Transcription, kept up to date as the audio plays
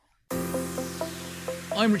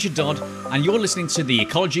I'm Richard Dodd, and you're listening to the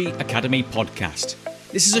Ecology Academy podcast.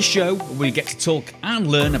 This is a show where we get to talk and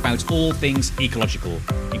learn about all things ecological,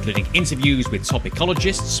 including interviews with top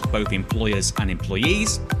ecologists, both employers and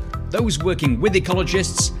employees, those working with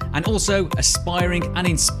ecologists, and also aspiring and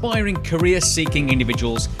inspiring career-seeking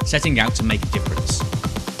individuals setting out to make a difference.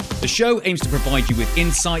 The show aims to provide you with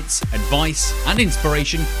insights, advice, and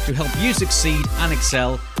inspiration to help you succeed and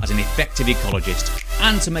excel as an effective ecologist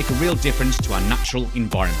and to make a real difference to our natural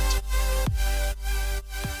environment.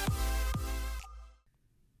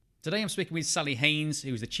 Today I'm speaking with Sally Hayns,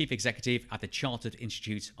 who is the Chief Executive at the Chartered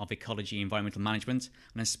Institute of Ecology and Environmental Management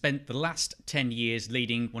and has spent the last 10 years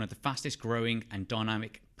leading one of the fastest growing and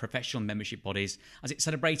dynamic professional membership bodies as it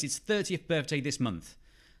celebrates its 30th birthday this month.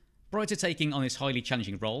 Prior to taking on this highly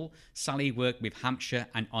challenging role, Sally worked with Hampshire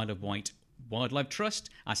and Isle of Wight Wildlife Trust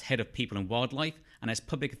as Head of People and Wildlife and as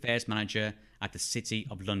Public Affairs Manager at the City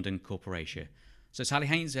of London Corporation. So Sally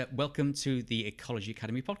Hayns, welcome to the Ecology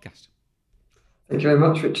Academy podcast. Thank you very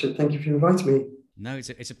much, Richard. Thank you for inviting me. No,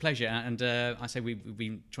 it's a pleasure. And I say we've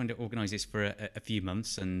been trying to organise this for a few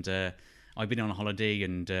months, and I've been on a holiday,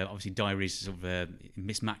 and obviously diaries sort of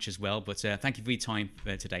mismatch as well. But thank you for your time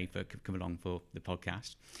today for coming along for the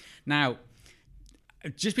podcast. Now,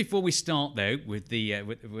 just before we start though with the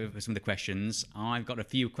with some of the questions, I've got a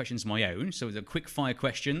few questions of my own. So they're quick fire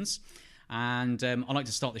questions, and I like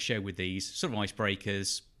to start the show with these sort of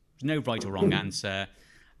icebreakers. No right or wrong answer.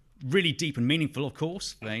 Really deep and meaningful, of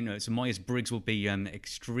course. You know, so Myers-Briggs will be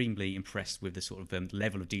extremely impressed with the sort of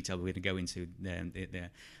level of detail we're going to go into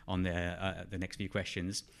on the next few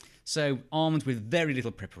questions. So, armed with very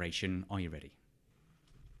little preparation, are you ready?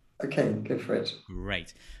 Okay, go for it.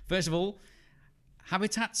 Great. First of all,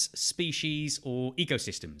 habitats, species, or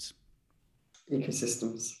ecosystems?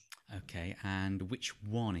 Ecosystems. Okay, and which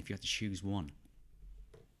one, if you had to choose one?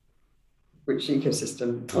 Which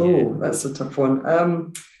ecosystem? Yeah. Oh, that's a tough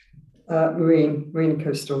one. Marine and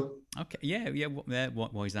coastal. Okay, yeah.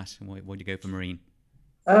 Why is that? Why did you go for marine?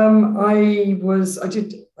 I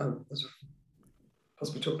did, as we'll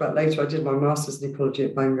possibly talk about later, I did my master's in ecology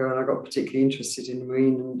at Bangor, and I got particularly interested in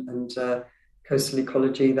marine and coastal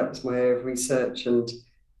ecology. That was my area of research. And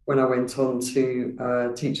when I went on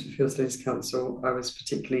to teach at the Field Studies Council, I was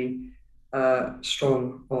particularly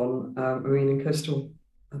strong on marine and coastal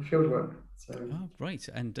fieldwork. So, great.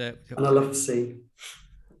 And I love the sea.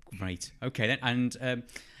 Great. Okay then. And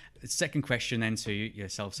second question then to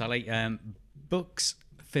yourself, Sally. Books,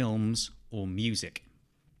 films, or music?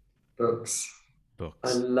 Books. Books.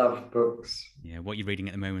 I love books. Yeah. What are you reading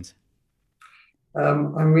at the moment?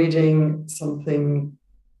 I'm reading something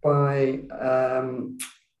by an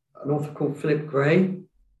author called Philip Gray.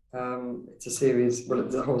 It's a series, well,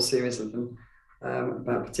 it's a whole series of them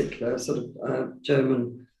about a particular sort of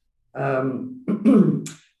German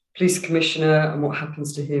police commissioner and what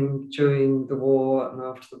happens to him during the war and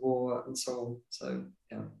after the war and so on. So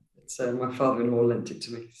yeah, it's my father-in-law lent it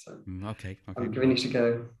to me, so okay. I'm giving it a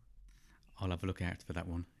go. I'll have a look out for that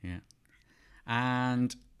one. Yeah.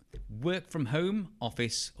 And work from home,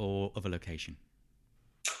 office, or other location?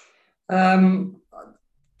 To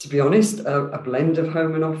be honest, a blend of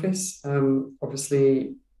home and office.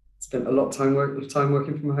 Obviously, spent a lot of time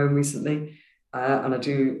working from home recently. And I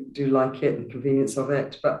do like it, the convenience of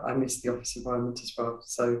it, but I miss the office environment as well.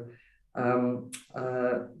 So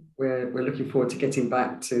we're looking forward to getting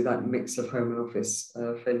back to that mix of home and office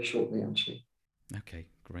fairly shortly, actually. Okay,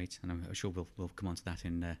 great. And I'm sure we'll come on to that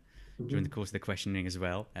during the course of the questioning as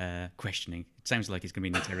well. Questioning. It sounds like it's going to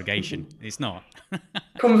be an interrogation. It's not.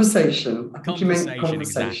 Conversation. I think you meant conversation,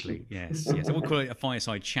 exactly. Yes. I would call it a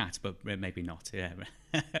fireside chat, but maybe not. Yeah.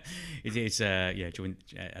 It is, during,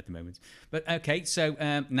 at the moment. But okay, so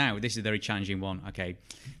now this is a very challenging one. Okay.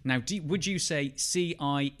 Now, would you say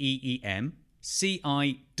CIEEM,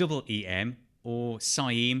 CIEEM, or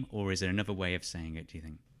CIEEM, or is there another way of saying it, do you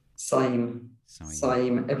think?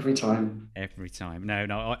 CIEEM every time. Every time. No,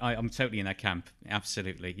 I'm totally in that camp.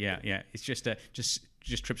 Absolutely. Yeah. It's just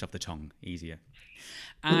trips off the tongue. Easier.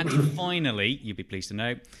 And finally, you'd be pleased to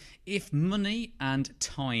know, if money and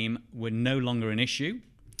time were no longer an issue,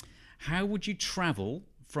 how would you travel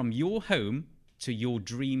from your home to your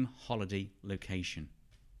dream holiday location?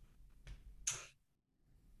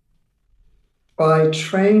 By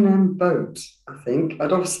train and boat, I think.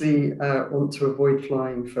 I'd obviously want to avoid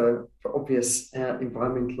flying for obvious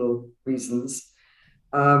environmental reasons.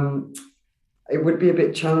 It would be a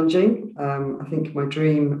bit challenging. I think my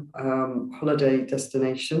dream holiday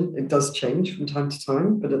destination, it does change from time to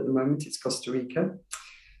time, but at the moment it's Costa Rica.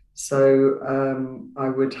 So I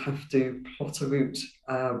would have to plot a route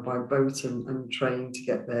by boat and train to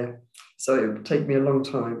get there. So it would take me a long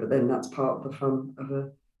time, but then that's part of the fun of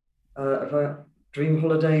a dream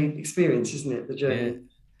holiday experience, isn't it? The Yeah, journey.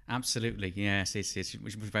 absolutely. Yes, it's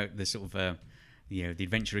about the sort of the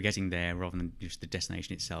adventure of getting there rather than just the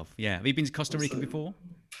destination itself. Yeah. Have you been to Costa Rica Absolutely. before?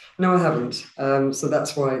 No, I haven't. So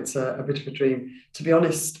that's why it's a bit of a dream. To be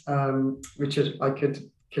honest, Richard, I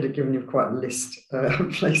could have given you quite a list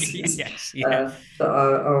of places Yes. Yeah. that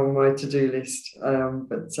are on my to-do list.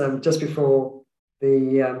 But just before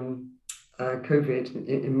the COVID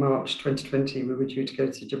in March 2020, we were due to go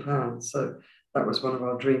to Japan. So that was one of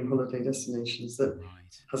our dream holiday destinations that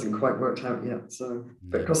Right. hasn't quite worked out yet. So,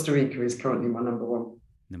 but No. Costa Rica is currently my number one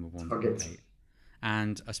Number one. target. Okay.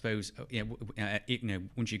 And I suppose,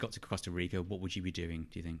 once you got to Costa Rica, what would you be doing?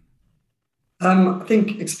 Do you think? I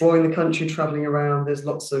think exploring the country, traveling around, there's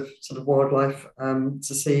lots of sort of wildlife to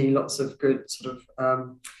see, lots of good sort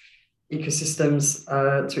of ecosystems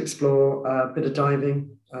to explore, a bit of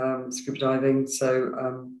diving, scuba diving.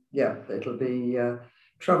 So, yeah, it'll be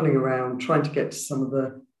traveling around, trying to get to some of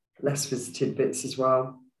the less visited bits as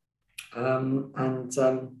well. And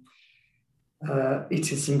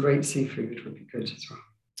eating some great seafood would be good as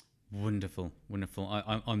Wonderful, wonderful.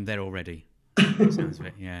 I'm there already. well. Sounds of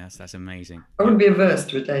it. Yeah, that's amazing. I Yeah. wouldn't be averse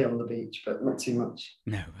to a day on the beach, but not too much.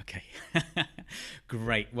 No, okay.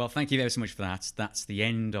 Great. Well, thank you very so much for that. That's the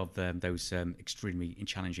end of those extremely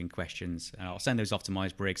challenging questions. I'll send those off to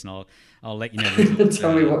Myers-Briggs, and I'll let you know the results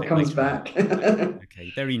Tell me a what bit comes later on. back.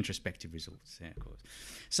 Okay, very introspective results. Yeah, of course.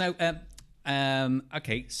 So,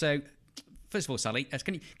 okay. So, first of all, Sally,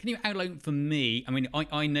 can you outline for me? I mean,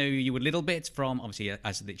 I know you a little bit from obviously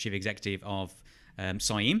as the chief executive of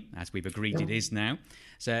CIEEM, as we've agreed Yeah. it is now.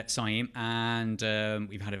 So CIEEM, and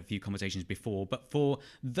we've had a few conversations before. But for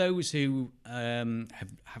those who have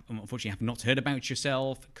unfortunately have not heard about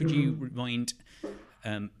yourself, could you Mhm. remind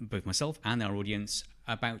both myself and our audience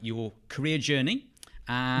about your career journey?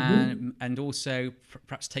 Mhm. And also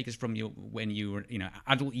perhaps take us from when you were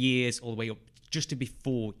adult years all the way up just to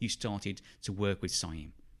before you started to work with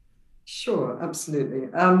CIEEM. Sure, absolutely.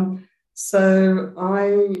 So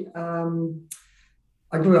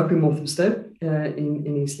I grew up in Walthamstow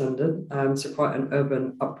in East London, so quite an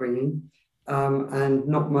urban upbringing, and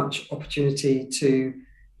not much opportunity to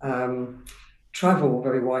um, travel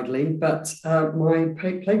very widely. But my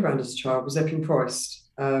playground as a child was Epping Forest,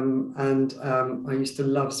 and I used to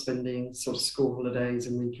love spending sort of school holidays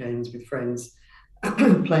and weekends with friends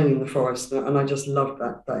playing in the forest, and I just loved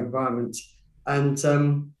that environment. And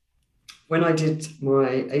when I did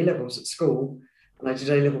my A levels at school, and I did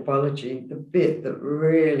A level biology, the bit that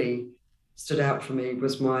really stood out for me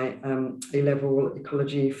was my A level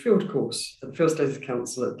ecology field course at the Field Studies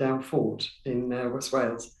Council at Down Fort in West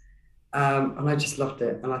Wales. And I just loved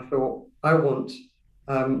it. And I thought, I want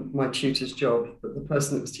my tutor's job, but the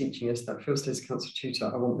person that was teaching us, that Field Studies Council tutor,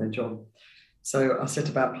 I want their job. So I set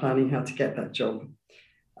about planning how to get that job.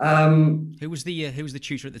 Um, Who was the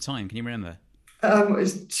tutor at the time? Can you remember? it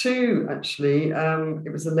was two actually.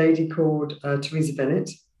 It was a lady called Teresa Bennett,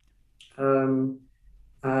 um,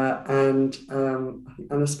 and I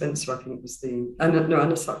think Anna Spencer. I think was the Anna, no,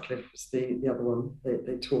 Anna Sutcliffe was the other one.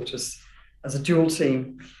 They taught us as a dual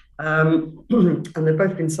team, and they've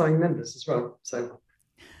both been signing members as well. So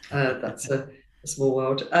that's a small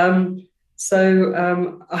world. So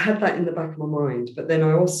I had that in the back of my mind, but then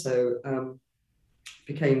I also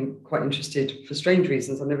became quite interested for strange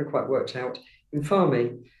reasons. I never quite worked out in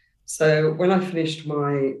farming. So when I finished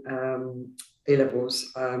my A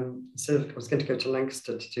levels, instead of I was going to go to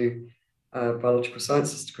Lancaster to do a biological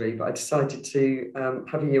sciences degree, but I decided to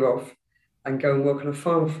have a year off and go and work on a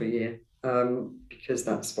farm for a year because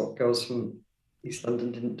that's what girls from East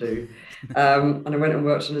London didn't do. And I went and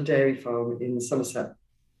worked on a dairy farm in Somerset.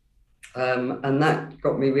 And that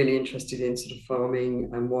got me really interested in sort of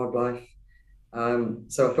farming and wildlife.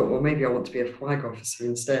 So I thought, well, maybe I want to be a flag officer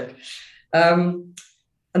instead. Um,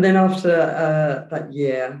 and then after that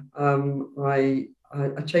year, I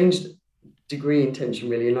changed degree intention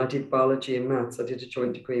really, and I did biology and maths. I did a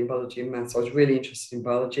joint degree in biology and maths. I was really interested in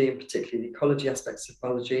biology and particularly the ecology aspects of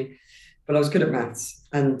biology, but I was good at maths.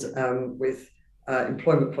 And with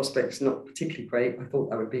employment prospects not particularly great, I thought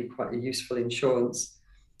that would be quite a useful insurance.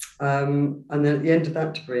 And then at the end of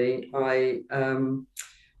that degree, I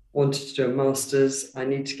wanted to do a master's. I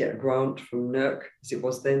need to get a grant from NERC, as it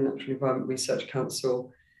was then, Natural Environment Research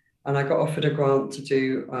Council. And I got offered a grant to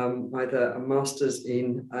do either a master's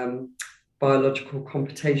in biological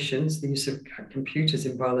computations, the use of computers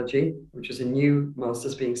in biology, which was a new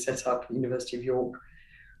master's being set up at the University of York,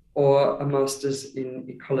 or a master's in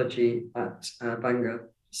ecology at Bangor.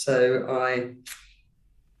 So I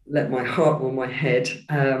let my heart warm my head,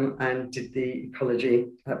 and did the ecology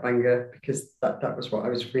at Bangor, because that was what I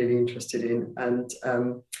was really interested in. And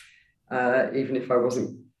even if I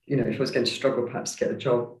wasn't, if I was going to struggle perhaps to get a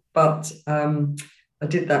job, but I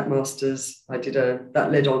did that master's. That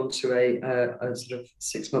led on to a sort of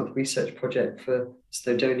 6-month research project for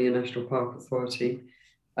Snowdonia National Park Authority,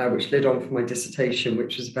 which led on for my dissertation,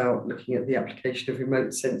 which was about looking at the application of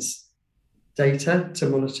remote sense data to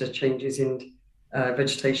monitor changes in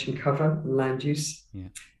vegetation cover and land use. Yeah.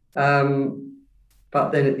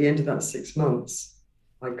 But then at the end of that 6 months,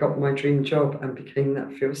 I got my dream job and became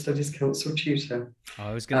that Field Studies Council tutor.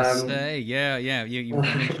 I was going to say, yeah, you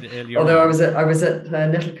mentioned it earlier Although on. I was at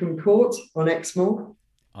Nettlecombe Court on Exmoor.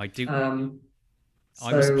 I do. I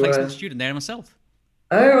was a So, placement student there myself.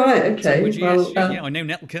 oh right, So okay. would you? Well, Yeah, I know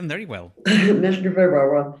Nettlecombe very well. Nettlecombe very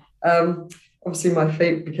well. Obviously,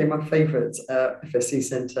 became my favourite FSC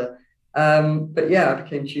centre. But yeah, I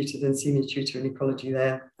became tutor, then senior tutor in ecology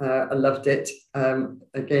there. I loved it.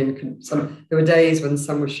 Again, there were days when the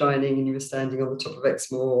sun was shining and you were standing on the top of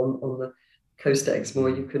Exmoor, on the coast at Exmoor.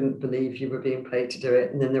 You couldn't believe you were being paid to do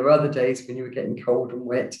it. And then there were other days when you were getting cold and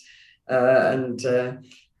wet,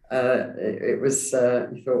 it was,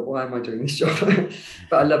 you thought, why am I doing this job?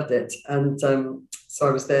 But I loved it. And so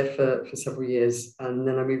I was there for several years. And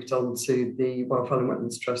then I moved on to the Wildfire and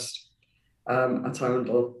Wetlands Trust at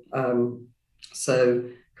Arundel. So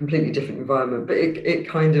completely different environment, but it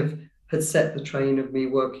kind of had set the train of me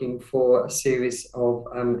working for a series of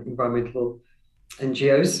environmental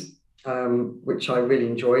NGOs, which I really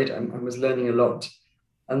enjoyed and was learning a lot.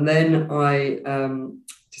 And then I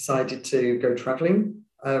decided to go traveling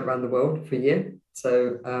around the world for a year.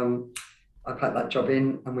 So I packed that job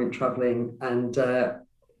in and went traveling. And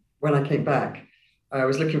when I came back, I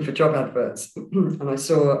was looking for job adverts and I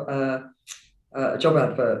saw a job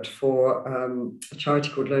advert for a charity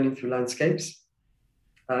called Learning Through Landscapes,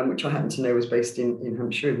 which I happen to know was based in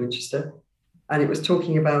Hampshire, in Winchester. And it was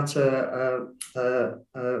talking about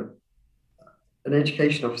an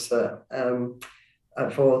education officer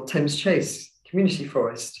for Thames Chase Community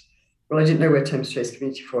Forest. Well, I didn't know where Thames Chase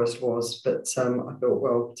Community Forest was, but I thought,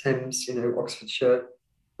 well, Thames, Oxfordshire,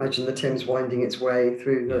 imagine the Thames winding its way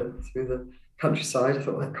through the countryside. I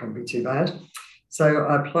thought, that can't be too bad. So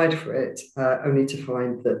I applied for it, only to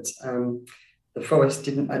find that the forest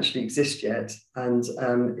didn't actually exist yet. And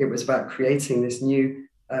it was about creating this new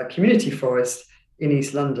community forest in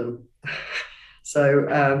East London. So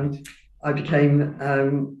I became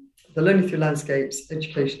the Learning Through Landscapes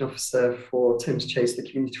education officer for Thames Chase, the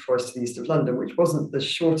community forest to the east of London, which wasn't the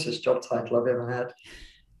shortest job title I've ever had.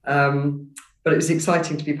 But it was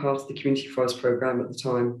exciting to be part of the community forest programme at the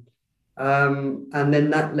time. And then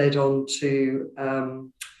that led on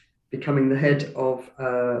to becoming the head of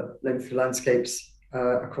Learning Through Landscapes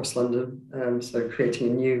across London. So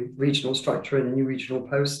creating a new regional structure and a new regional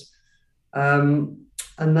post. And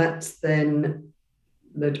that then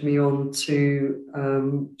led me on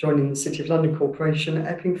to joining the City of London Corporation at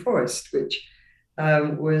Epping Forest, which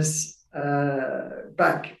was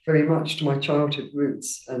back very much to my childhood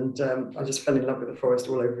roots. And I just fell in love with the forest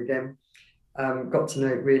all over again. Got to know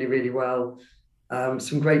it really, really well.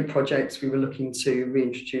 Some great projects. We were looking to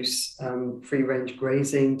reintroduce free range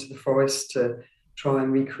grazing to the forest to try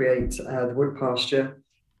and recreate the wood pasture.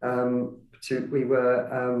 We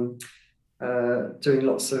were doing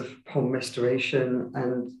lots of pond restoration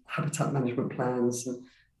and habitat management plans. And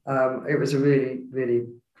it was a really, really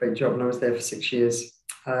great job. And I was there for 6 years.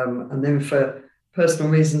 And then for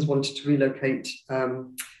personal reasons, wanted to relocate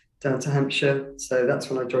down to Hampshire. So that's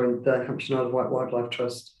when I joined the Hampshire and Isle of Wight Wildlife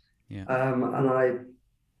Trust. Yeah. And I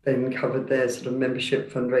then covered their sort of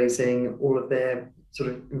membership fundraising, all of their sort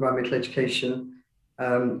of environmental education,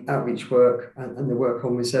 outreach work, and the work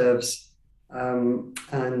on reserves, and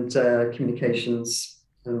communications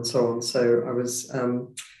and so on. So I was a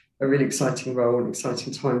really exciting role, an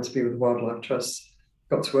exciting time to be with the Wildlife Trust.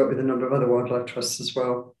 Got to work with a number of other wildlife trusts as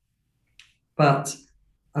well. But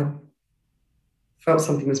I felt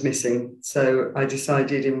something was missing. So I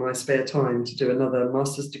decided in my spare time to do another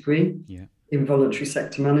master's degree in voluntary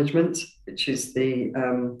sector management, which is the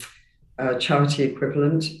charity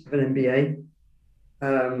equivalent of an MBA.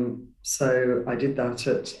 So I did that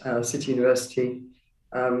at City University,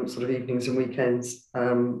 sort of evenings and weekends.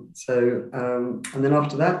 And then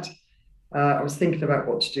after that, I was thinking about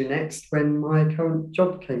what to do next when my current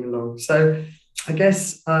job came along. So I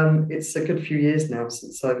guess it's a good few years now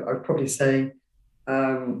since I'd probably say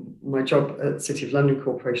my job at City of London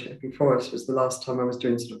Corporation at Epping Forest was the last time I was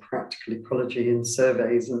doing sort of practical ecology and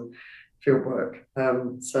surveys and field work.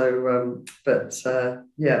 An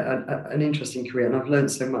interesting career, and I've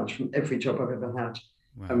learned so much from every job I've ever had.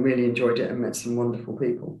 Wow. And really enjoyed it and met some wonderful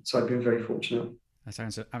people. So I've been very fortunate. That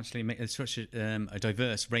sounds absolutely such a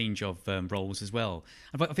diverse range of roles as well.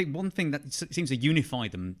 And I think one thing that seems to unify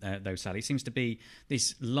them, though, Sally, seems to be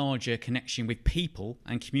this larger connection with people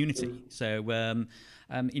and community. So,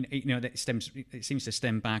 it seems to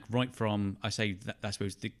stem back right from, I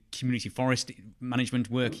suppose, the community forest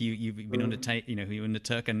management work you've been you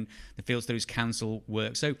undertook, and the Field Studies Council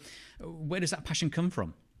work. So, where does that passion come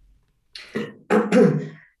from?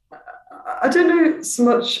 I don't know so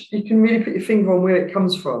much you can really put your finger on where it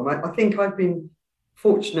comes from. I think I've been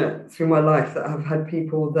fortunate through my life that I've had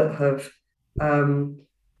people that have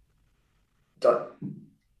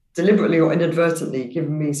deliberately or inadvertently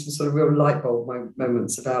given me some sort of real light bulb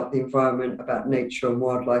moments about the environment, about nature and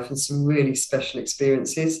wildlife, and some really special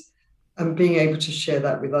experiences, and being able to share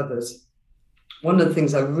that with others. One of the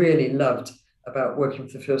things I really loved about working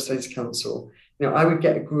with the Field Studies Council, I would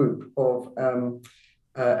get a group of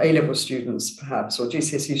A-level students, perhaps, or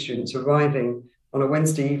GCSE students arriving on a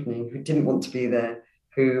Wednesday evening who didn't want to be there,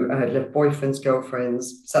 who had left boyfriends,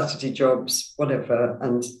 girlfriends, Saturday jobs, whatever,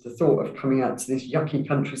 and the thought of coming out to this yucky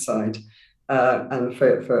countryside and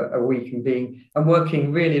for a week and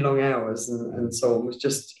working really long hours and so on was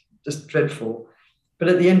just dreadful. But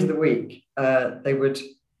at the end of the week, they would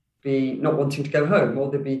be not wanting to go home,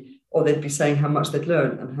 or they'd be saying how much they'd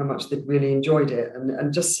learned and how much they'd really enjoyed it,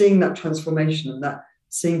 and just seeing that transformation and that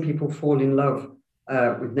seeing people fall in love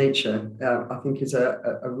with nature, I think is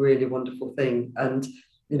a really wonderful thing. And,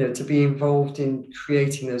 to be involved in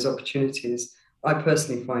creating those opportunities, I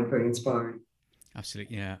personally find very inspiring.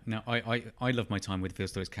 Absolutely, yeah. No, I love my time with the Field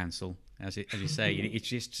Studies Council. As you say,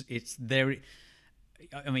 it's there.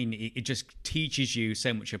 I mean, it just teaches you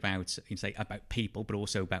so much about people, but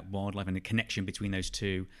also about wildlife and the connection between those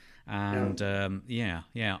two. And I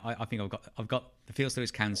think I've got the Field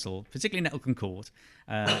Studies Council, particularly in Nettleton Court,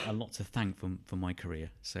 a lot to thank for my career.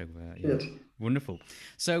 So wonderful.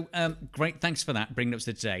 So great, thanks for that, bringing us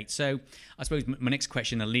to date. So I suppose my next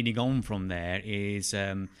question, leading on from there, is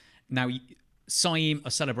now CIEEM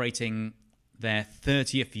are celebrating their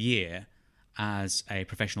 30th year as a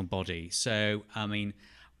professional body. So, I mean,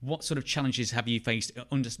 what sort of challenges have you faced,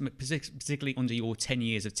 particularly under your 10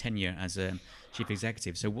 years of tenure as a chief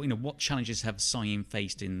executive? So, what challenges have CIEEM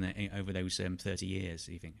faced over those 30 years,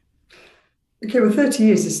 do you think? Okay, well, 30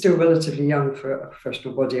 years is still relatively young for a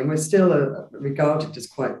professional body, and we're still regarded as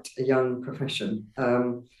quite a young profession.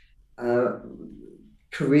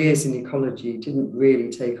 Careers in ecology didn't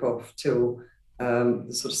really take off till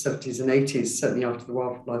the sort of 70s and 80s, certainly after the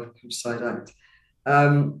Wildlife and Countryside Act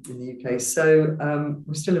in the UK. So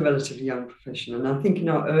we're still a relatively young profession. And I think in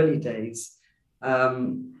our early days,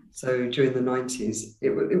 so during the 90s,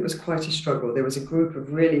 it was quite a struggle. There was a group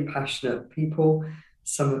of really passionate people,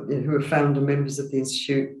 some who were founder members of the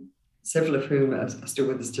Institute, several of whom are still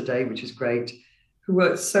with us today, which is great, who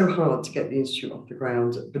worked so hard to get the Institute off the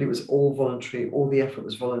ground, but it was all voluntary. All the effort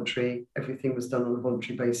was voluntary. Everything was done on a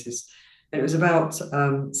voluntary basis. And it was about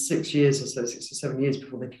 6 years or so, 6 or 7 years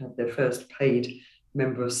before they could have their first paid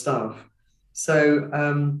member of staff. So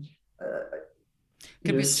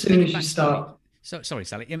as soon as you start... Sorry,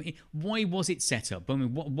 Sally. I mean, why was it set up? I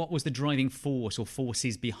mean, what was the driving force or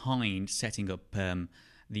forces behind setting up the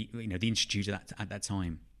Institute at that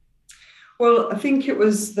time? Well, I think it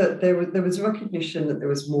was that there was recognition that there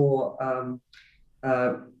was more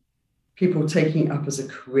people taking it up as a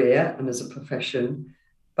career and as a profession,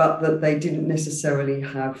 but that they didn't necessarily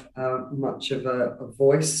have much of a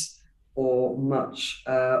voice or much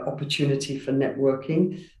opportunity for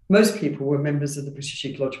networking. Most people were members of the British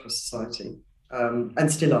Ecological Society,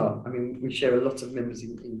 and still are. I mean, we share a lot of members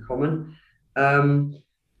in common,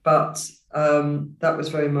 but that was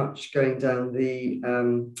very much going down the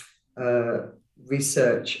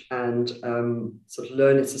research and sort of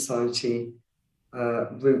learned society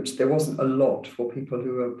route. There wasn't a lot for people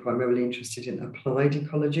who were primarily interested in applied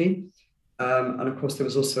ecology, and of course there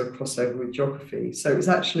was also a crossover with geography. So it was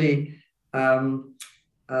actually a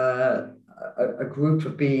group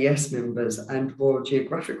of BES members and Royal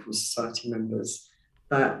Geographical Society members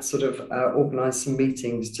that sort of organised some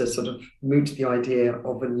meetings to sort of moot the idea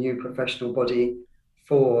of a new professional body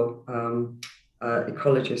for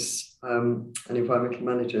ecologists and environmental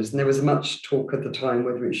managers. And there was much talk at the time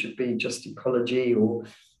whether it should be just ecology or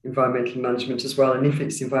environmental management as well. And if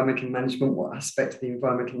it's environmental management, what aspect of the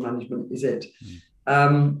environmental management is it?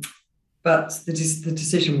 But the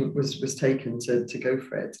decision was taken to go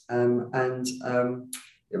for it. And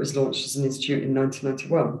it was launched as an institute in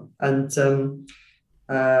 1991. And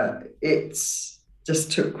it's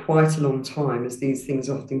just took quite a long time, as these things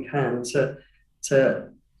often can, to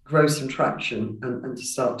grow some traction and to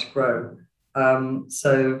start to grow.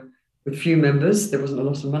 So with few members, there wasn't a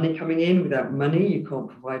lot of money coming in. Without money, you can't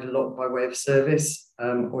provide a lot by way of service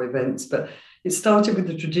or events. But it started with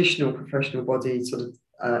the traditional professional body sort of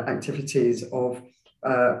activities of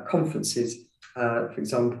conferences. For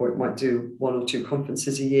example, it might do 1 or 2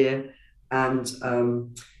 conferences a year, and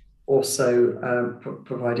also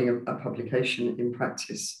providing a publication in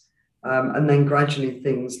practice. And then gradually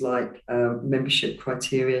things like membership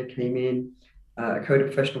criteria came in, a code of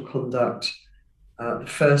professional conduct. The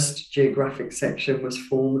first geographic section was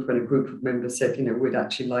formed when a group of members said, we'd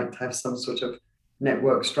actually like to have some sort of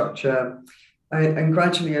network structure. And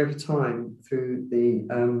gradually over time, through the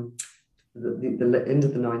end of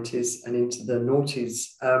the 90s and into the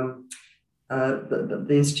noughties,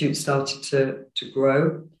 the Institute started to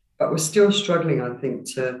grow, but we're still struggling, I think,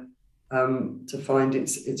 to find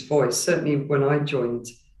its voice. Certainly when I joined,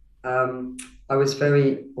 I was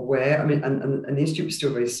very aware. I mean, and the Institute was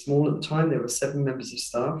still very small at the time. There were 7 members of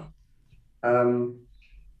staff, and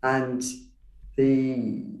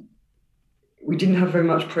we didn't have very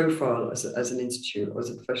much profile as an institute or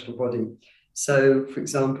as a professional body. So, for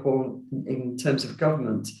example, in terms of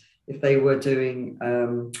government, if they were doing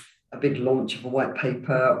a big launch of a white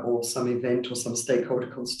paper or some event or some stakeholder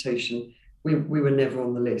consultation, we were never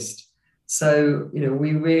on the list. So,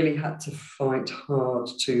 we really had to fight hard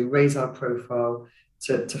to raise our profile,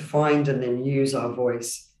 to find and then use our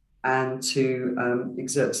voice, and to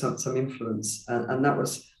exert some influence. And that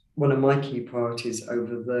was one of my key priorities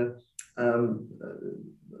over the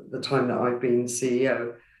time that I've been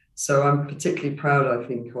CEO. So I'm particularly proud, I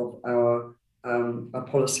think, of our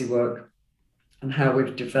policy work and how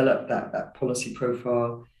we've developed that policy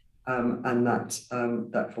profile and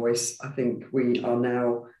that voice. I think we are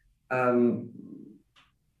now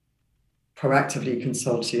proactively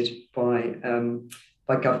consulted by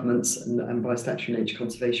governments and by statutory nature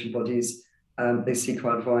conservation bodies. They seek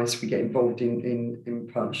our advice. We get involved in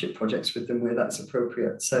partnership projects with them where that's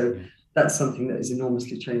appropriate. So that's something that has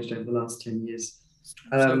enormously changed over the last 10 years.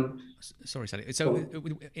 Sorry, Sally. So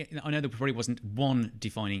I know there probably wasn't one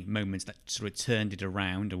defining moment that sort of turned it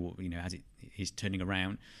around, or as it is turning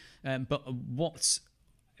around. But what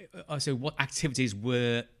activities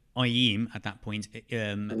were CIEEM at that point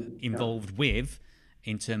involved with,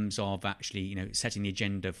 in terms of actually setting the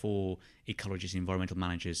agenda for ecologists and environmental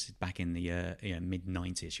managers back in the mid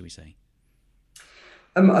 90s, should we say?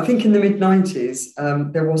 I think in the mid-90s,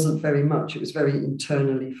 there wasn't very much. It was very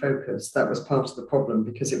internally focused. That was part of the problem,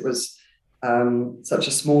 because it was such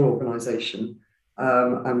a small organisation,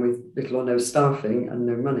 and with little or no staffing and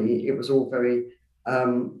no money. It was all very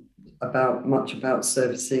about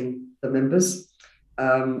servicing the members.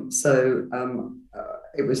 It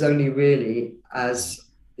was only really as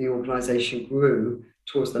the organisation grew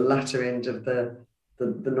towards the latter end of the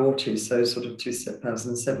noughties, so sort of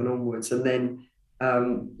 2007 onwards, and then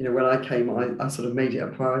when I came, I sort of made it a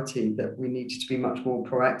priority that we needed to be much more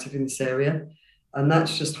proactive in this area. And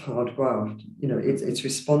that's just hard graft. It's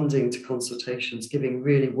responding to consultations, giving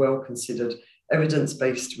really well-considered,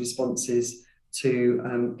 evidence-based responses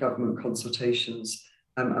to government consultations,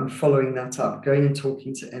 and following that up, going and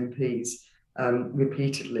talking to MPs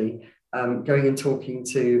repeatedly, going and talking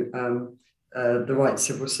to the right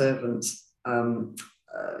civil servants.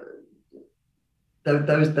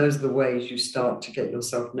 Those are the ways you start to get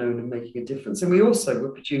yourself known and making a difference. And we also were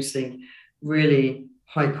producing really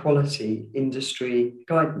high quality industry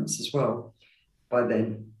guidance as well by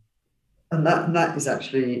then. And that is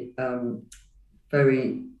actually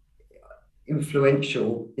very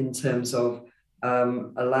influential in terms of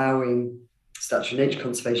allowing statutory nature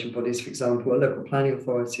conservation bodies, for example, or local planning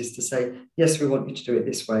authorities, to say, yes, we want you to do it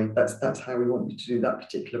this way. That's how we want you to do that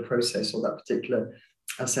particular process or that particular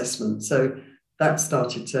assessment. So that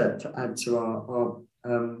started to add to our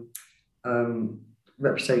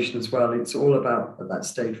reputation as well. It's all about, at that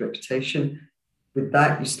stage, reputation. With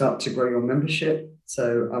that, you start to grow your membership.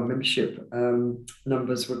 So our membership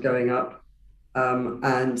numbers were going up.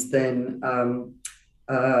 And then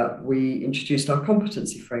we introduced our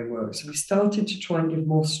competency framework. So we started to try and give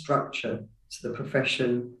more structure to the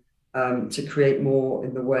profession, to create more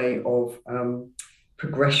in the way of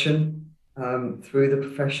progression through the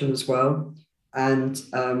profession as well. And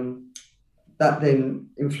that then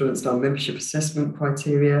influenced our membership assessment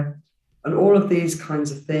criteria. And all of these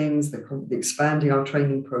kinds of things, the expanding our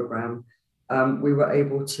training program, we were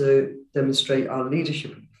able to demonstrate our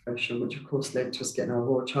leadership of the profession, which of course led to us getting our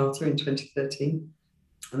Royal Charter in 2013.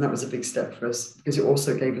 And that was a big step for us, because it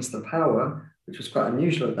also gave us the power which was quite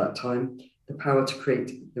unusual at that time, the power to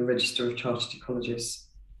create the Register of Chartered Ecologists.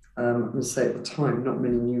 And say at the time, not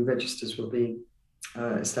many new registers were being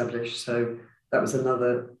established, so that was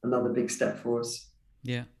another big step for us.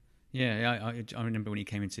 Yeah. Yeah, I remember when he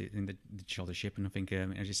came into the chartership, and I think,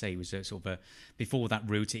 as you say, he was sort of before that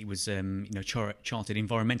route. It was chartered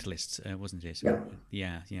environmentalist, wasn't it?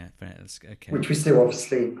 Yeah. Yeah. Okay. Which we still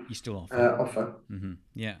obviously you still offer. Offer. Mm-hmm.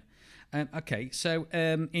 Yeah. Okay, so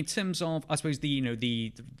in terms of, I suppose,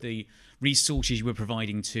 the resources you were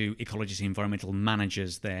providing to ecologists and environmental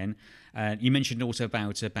managers, then you mentioned also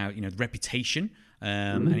about the reputation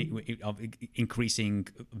and increasing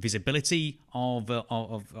visibility of the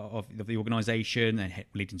organisation, and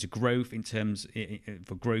leading to growth in terms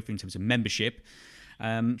of membership.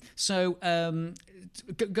 So going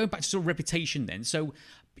back to sort of reputation, then, so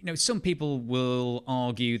some people will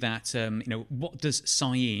argue that what does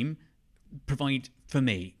CIEEM provide to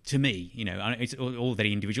me, it's all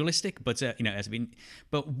very individualistic, but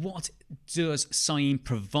but what does CIEEM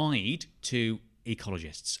provide to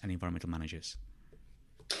ecologists and environmental managers?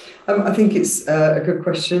 I think it's a good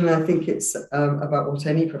question. I think it's about what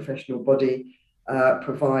any professional body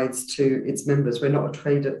provides to its members. We're not a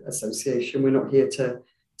trade association. We're not here to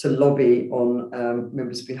lobby on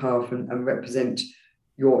members' behalf and represent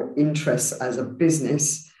your interests as a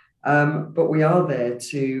business. But we are there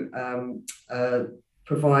to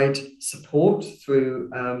provide support through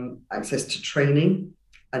access to training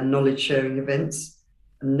and knowledge sharing events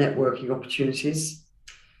and networking opportunities.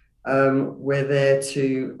 We're there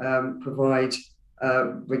to provide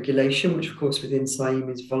regulation, which of course within CIEEM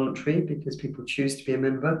is voluntary because people choose to be a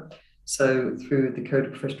member. So through the Code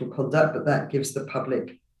of Professional Conduct, but that gives the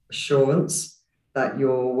public assurance that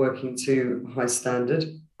you're working to a high standard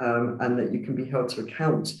and that you can be held to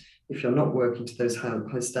account if you're not working to those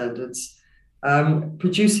high standards.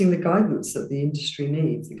 Producing the guidance that the industry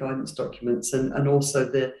needs, the guidance documents, and also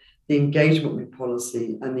the engagement with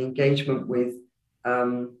policy and the engagement with,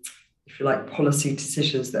 if you like, policy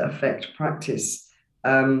decisions that affect practice.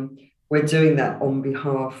 We're doing that on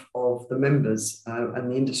behalf of the members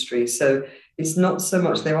and the industry. So it's not so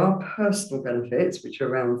much, there are personal benefits, which are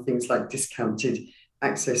around things like discounted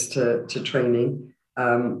access to training,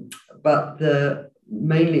 but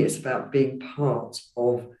mainly it's about being part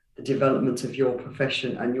of the development of your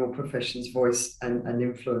profession and your profession's voice and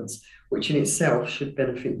influence, which in itself should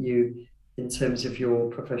benefit you in terms of your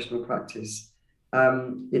professional practice.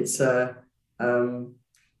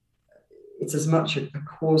 It's as much a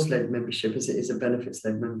cause-led membership as it is a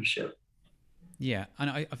benefits-led membership. Yeah, and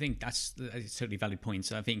I think that's a totally valid point.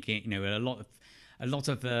 So I think a lot of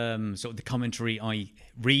sort of the commentary I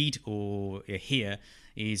read or hear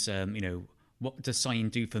is what does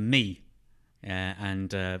CIEEM do for me?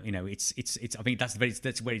 It's I think that's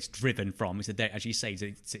where it's driven from. Is that there, as you say,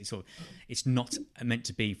 it's not meant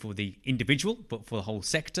to be for the individual, but for the whole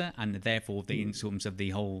sector, and therefore in terms of the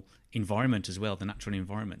whole environment as well, the natural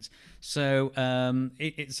environment. So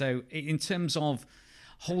so in terms of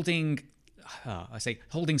holding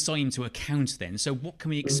CIEEM to account, then, so what can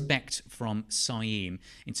we expect from CIEEM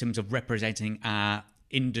in terms of representing our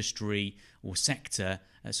industry or sector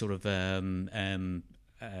sort of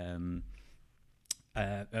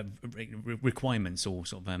requirements, or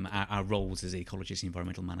sort of our roles as ecologists and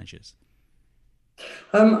environmental managers?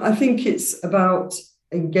 I think it's about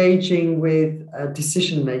engaging with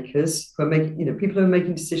decision makers who are making, people who are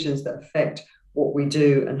making decisions that affect what we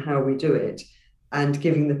do and how we do it, and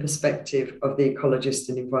giving the perspective of the ecologist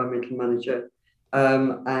and environmental manager,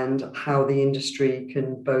 and how the industry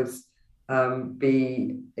can both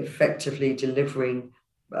be effectively delivering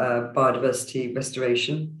biodiversity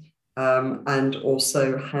restoration, and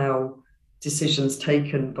also how decisions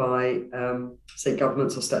taken by, say,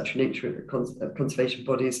 governments or statutory nature conservation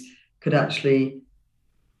bodies could actually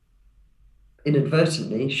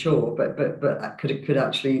inadvertently, sure, but could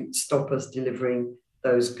actually stop us delivering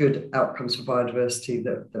those good outcomes for biodiversity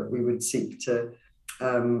that we would seek to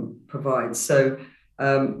provide. So,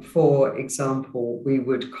 for example, we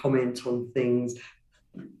would comment on things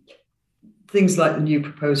like the new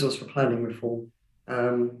proposals for planning reform,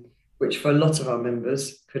 which for a lot of our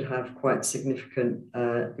members could have quite significant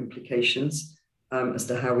implications as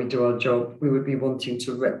to how we do our job. We would be wanting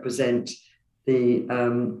to represent the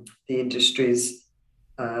industry's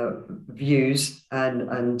views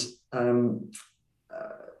and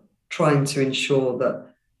trying to ensure that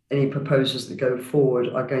any proposals that go forward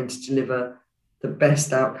are going to deliver the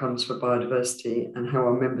best outcomes for biodiversity, and how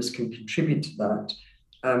our members can contribute to that,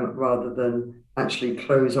 rather than actually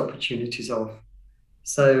close opportunities off.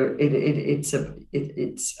 So it's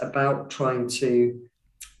about trying to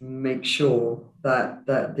make sure that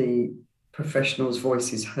the professional's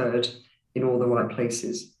voice is heard in all the right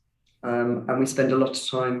places. And we spend a lot of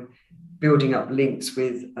time building up links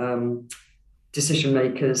with decision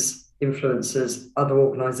makers, influencers, other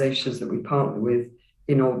organisations that we partner with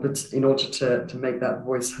in order to make that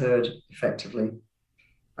voice heard effectively.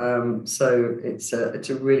 So it's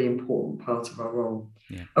a really important part of our role.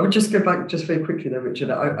 Yeah. I would just go back just very quickly though, Richard.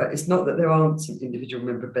 It's not that there aren't some individual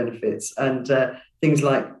member benefits, and things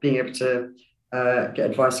like being able to get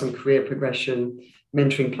advice on career progression,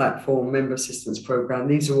 mentoring platform, member assistance program.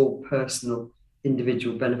 These are all personal,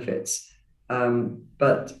 individual benefits.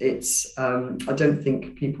 But it's I don't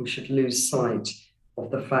think people should lose sight of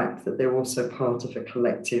the fact that they're also part of a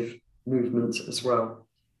collective movement as well.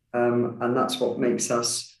 And that's what makes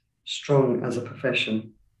us strong as a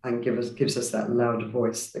profession and gives us that louder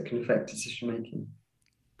voice that can affect decision making.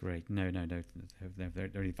 Great. No, they're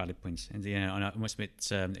very valid points. And yeah, I must admit,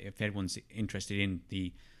 if anyone's interested in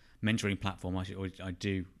the mentoring platform, I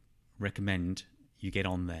do recommend you get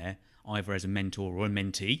on there, either as a mentor or a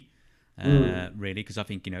mentee. Really, because I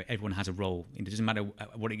think everyone has a role. It doesn't matter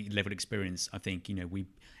what level of experience. I think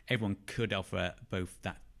everyone could offer both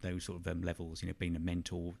those sort of levels. Being a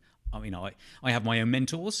mentor. I mean, I have my own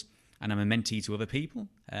mentors, and I'm a mentee to other people.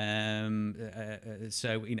 So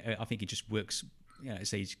I think it just works.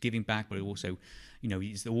 Say it's giving back, but also,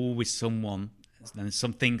 it's always someone and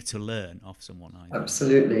something to learn off someone.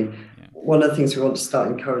 Absolutely. Yeah. One of the things we want to start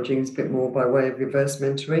encouraging is a bit more by way of reverse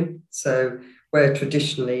mentoring. So where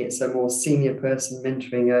traditionally it's a more senior person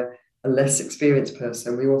mentoring a less experienced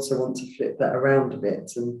person, we also want to flip that around a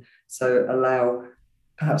bit, and so allow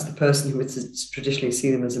perhaps the person who is traditionally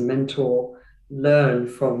seen them as a mentor learn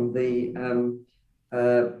from the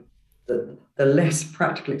less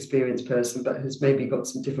practical experienced person, but has maybe got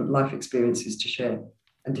some different life experiences to share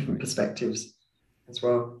and different perspectives as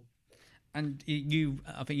well. And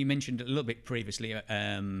I think you mentioned a little bit previously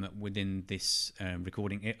within this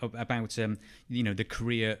recording about the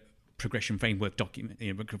career progression framework document,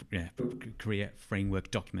 career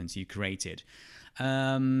framework documents you created.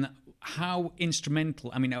 How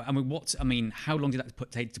instrumental? How long did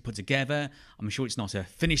that take to put together? I'm sure it's not a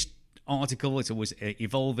finished article; it's always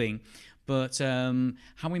evolving. But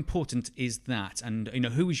how important is that? And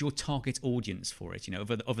who is your target audience for it?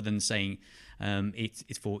 Other than saying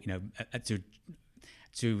it's for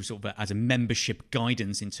to sort of as a membership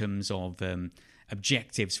guidance in terms of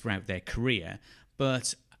objectives throughout their career.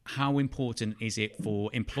 But how important is it for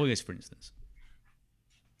employers, for instance?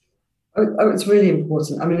 Oh, it's really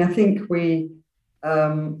important. I think we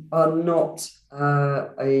are not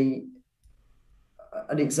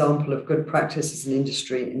an example of good practice as an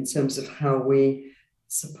industry in terms of how we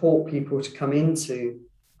support people to come into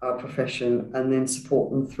our profession and then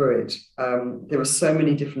support them through it. There are so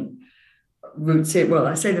many different routes in. Well,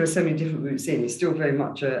 I say there are so many different routes in. It's still very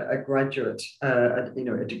much a graduate, a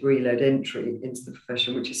degree-led entry into the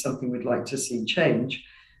profession, which is something we'd like to see change.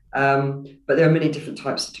 But there are many different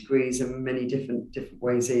types of degrees and many different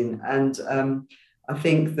ways in. And I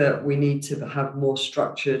think that we need to have more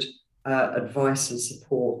structured advice and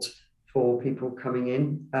support for people coming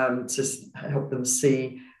in to help them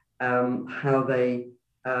see how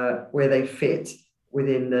where they fit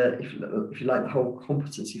within the, if you like, the whole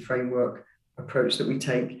competency framework approach that we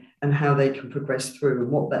take, and how they can progress through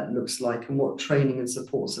and what that looks like and what training and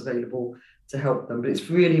support's available to help them. But it's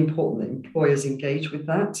really important that employers engage with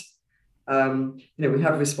that. We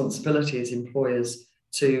have responsibility as employers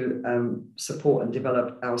to support and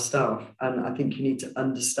develop our staff, and I think you need to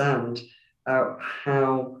understand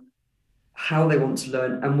how they want to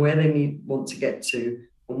learn and where they want to get to,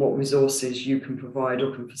 and what resources you can provide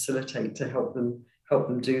or can facilitate to help them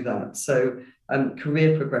do that. So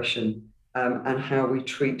career progression and how we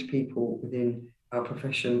treat people within our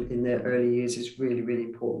profession in their early years is really, really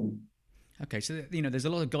important. Okay, so there's a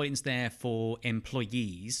lot of guidance there for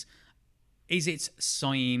employees. Is it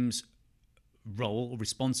CIEEM's role,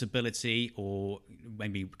 responsibility, or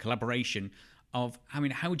maybe collaboration of,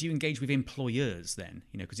 how do you engage with employers then?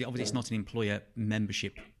 Because obviously it's not an employer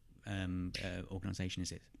membership organisation,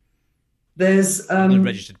 is it? There's a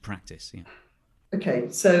registered practice, yeah. Okay,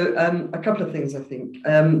 so a couple of things, I think.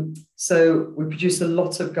 So we produce a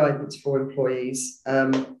lot of guidance for employees,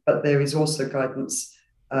 but there is also guidance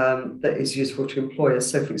that is useful to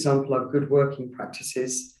employers. So, for example, our good working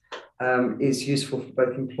practices is useful for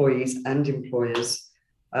both employees and employers.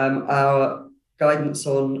 Our guidance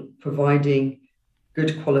on providing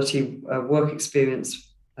good quality work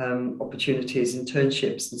experience opportunities,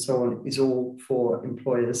 internships, and so on is all for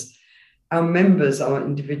employers. Our members are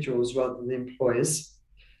individuals rather than employers.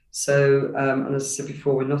 So, and as I said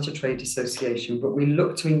before, we're not a trade association, but we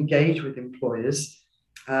look to engage with employers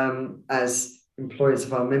as employers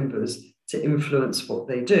of our members to influence what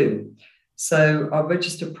they do. So our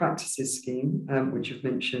registered practices scheme, which you've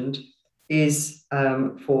mentioned, is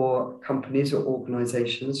for companies or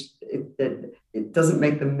organisations. It doesn't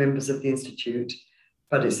make them members of the Institute,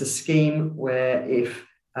 but it's a scheme where if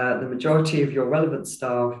the majority of your relevant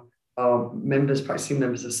staff are members, practicing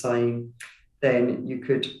members of CIEEM, then you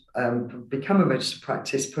could become a registered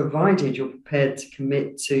practice, provided you're prepared to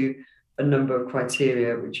commit to a number of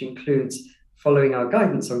criteria, which includes following our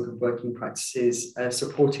guidance on good working practices,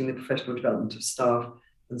 supporting the professional development of staff,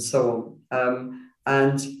 and so on.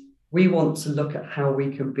 And we want to look at how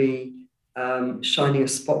we can be shining a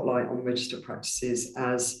spotlight on registered practices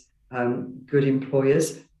as good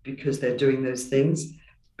employers, because they're doing those things.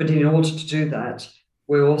 But in order to do that,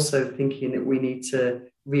 we're also thinking that we need to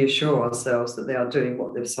reassure ourselves that they are doing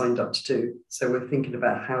what they've signed up to do. So we're thinking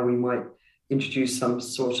about how we might introduce some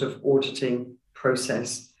sort of auditing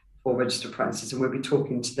process for registered practices, and we'll be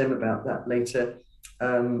talking to them about that later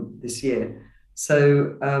this year.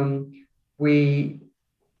 So we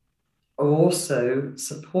are also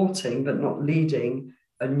supporting, but not leading,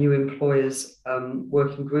 a new employers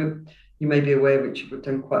working group. You may be aware, Richard, we've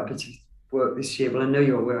done quite a bit of work this year. Well, I know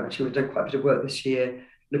you're aware, actually, we've done quite a bit of work this year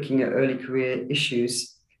looking at early career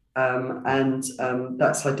issues. And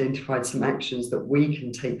that's identified some actions that we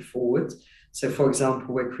can take forward. So, for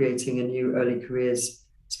example, we're creating a new early careers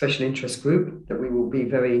special interest group that we will be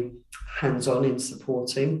very hands-on in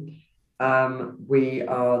supporting. We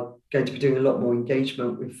are going to be doing a lot more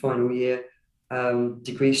engagement with final year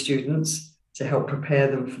degree students to help prepare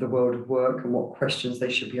them for the world of work and what questions they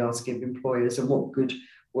should be asking employers and what good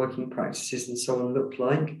working practices and so on look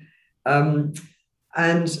like.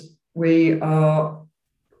 And we are,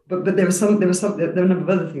 but there are a number of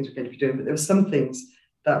other things we're going to be doing, but there are some things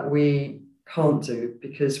that we can't do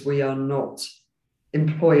because we are not,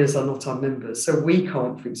 employers are not our members. So we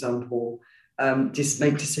can't, for example,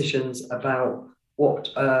 make decisions about what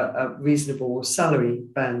reasonable salary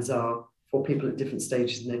bands are for people at different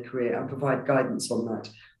stages in their career and provide guidance on that.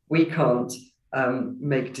 We can't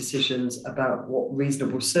make decisions about what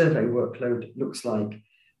reasonable survey workload looks like,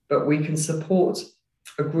 but we can support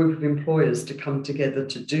a group of employers to come together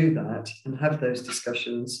to do that and have those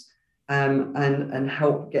discussions and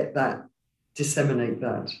help get that, disseminate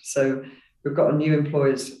that. So we've got a new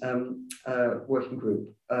employers working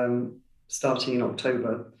group starting in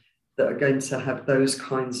October that are going to have those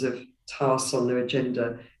kinds of tasks on their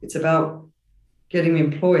agenda. It's about getting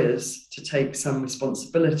employers to take some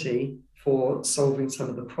responsibility for solving some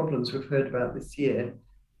of the problems we've heard about this year,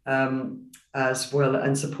 as well,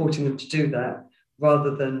 and supporting them to do that,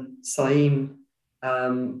 rather than CIEEM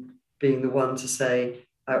being the one to say,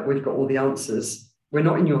 we've got all the answers. We're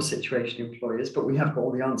not in your situation, employers, but we have got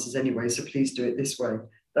all the answers anyway, so please do it this way.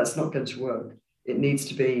 That's not going to work. It needs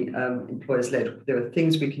to be employers-led. There are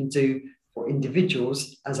things we can do for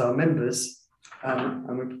individuals as our members,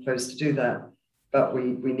 and we propose to do that, but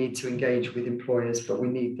we need to engage with employers, but we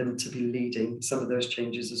need them to be leading some of those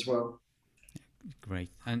changes as well. Great.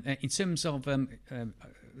 And in terms of, I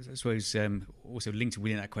suppose, also linked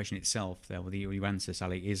within that question itself, with your answer,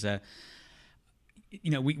 Sally, is,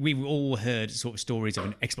 we've all heard sort of stories of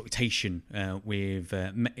an exploitation with,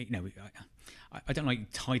 I don't like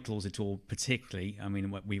titles at all particularly. I mean,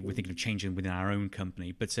 we're thinking of changing within our own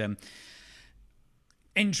company, but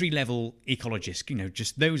entry-level ecologists,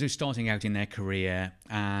 just those who are starting out in their career,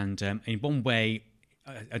 and in one way,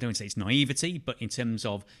 I don't say it's naivety, but in terms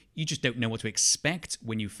of you just don't know what to expect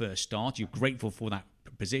when you first start. You're grateful for that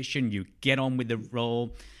position. You get on with the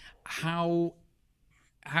role. How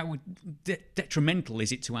detrimental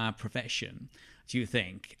is it to our profession, do you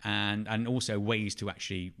think? And also ways to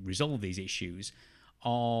actually resolve these issues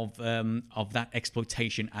of that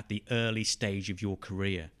exploitation at the early stage of your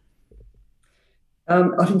career?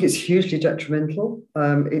 I think it's hugely detrimental.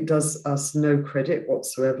 It does us no credit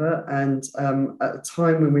whatsoever. And at a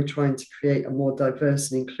time when we're trying to create a more diverse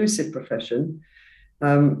and inclusive profession,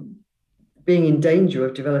 being in danger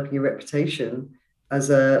of developing a reputation as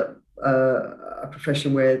a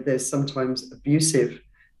profession where there's sometimes abusive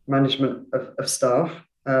management of staff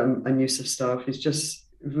and use of staff is just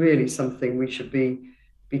really something we should be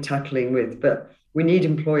tackling with. But we need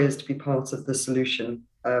employers to be part of the solution.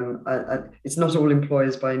 It's not all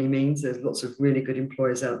employers by any means. There's lots of really good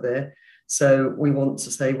employers out there. So we want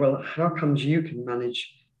to say, well, how comes you can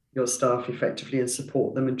manage your staff effectively and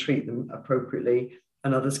support them and treat them appropriately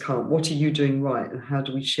and others can't? What are you doing right? And how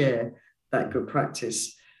do we share that good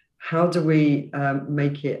practice? How do we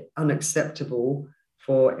make it unacceptable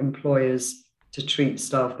for employers to treat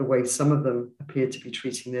staff the way some of them appear to be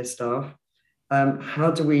treating their staff?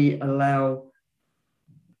 How do we allow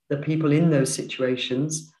the people in those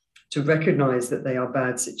situations to recognize that they are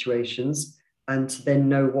bad situations and to then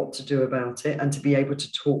know what to do about it and to be able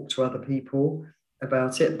to talk to other people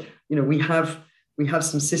about it? We have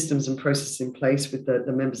some systems and processes in place with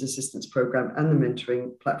the Members Assistance Programme and the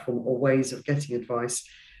mentoring platform, or ways of getting advice.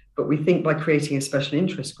 But we think by creating a special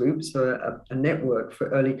interest group, so a network for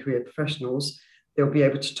early career professionals, they'll be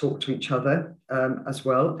able to talk to each other as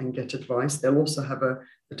well and get advice. They'll also have a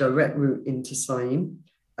direct route into CIEEM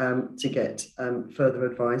to get further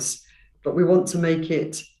advice. But we want to make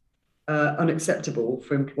it unacceptable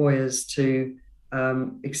for employers to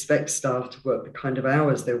expect staff to work the kind of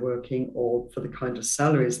hours they're working, or for the kind of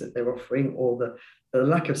salaries that they're offering, or the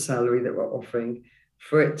lack of salary that we're offering,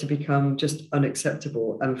 for it to become just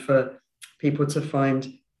unacceptable, and for people to find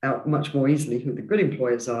out much more easily who the good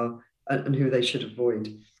employers are and who they should avoid.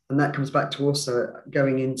 And that comes back to also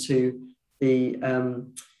going into the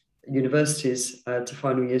universities to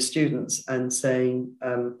final year students and saying,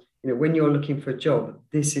 when you're looking for a job,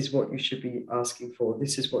 this is what you should be asking for.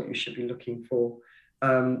 This is what you should be looking for.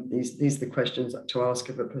 These are the questions to ask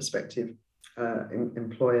of a prospective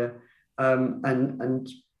employer, and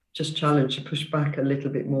just challenge and push back a little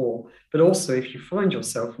bit more. But also, if you find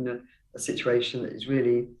yourself in a situation that is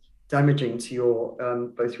really damaging to your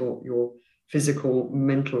both your physical,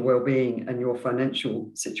 mental well-being and your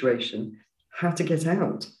financial situation, how to get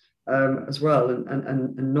out as well,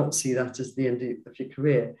 and not see that as the end of your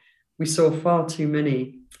career. We saw far too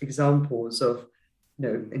many examples of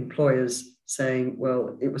employers saying,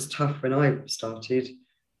 well, it was tough when I started,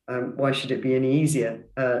 why should it be any easier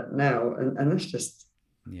now? And that's just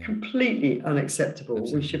completely unacceptable.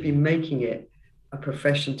 Absolutely. We should be making it a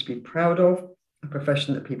profession to be proud of, a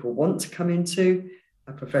profession that people want to come into,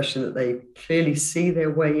 a profession that they clearly see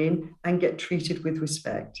their way in and get treated with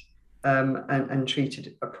respect, and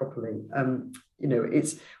treated properly.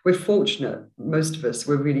 We're fortunate, most of us,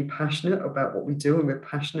 we're really passionate about what we do, and we're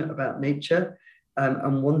passionate about nature,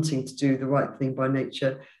 and wanting to do the right thing by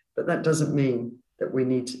nature. But that doesn't mean that we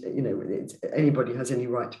need to, anybody has any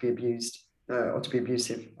right to be abused or to be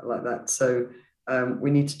abusive like that. So we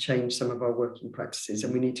need to change some of our working practices,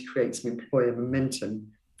 and we need to create some employer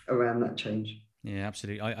momentum around that change. Yeah,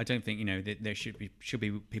 absolutely. I don't think that there should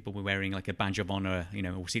be people wearing like a badge of honor,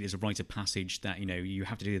 or see it as a rite of passage that you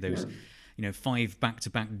have to do those, 5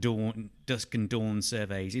 back-to-back dusk and dawn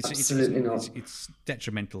surveys. Absolutely not. It's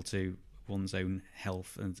detrimental to one's own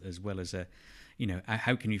health, and as well as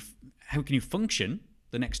how can you function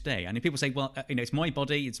the next day? And if people say, well, it's my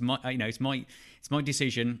body, it's my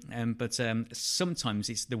decision, but sometimes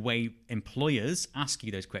it's the way employers ask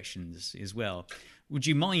you those questions as well. Would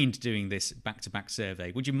you mind doing this back-to-back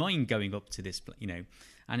survey? Would you mind going up to this,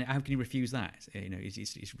 and how can you refuse that?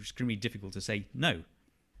 It's extremely difficult to say no.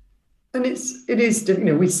 And it is,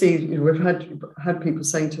 we see, we've had people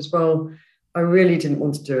saying to us, well, I really didn't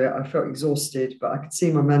want to do it. I felt exhausted, but I could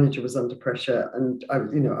see my manager was under pressure, and I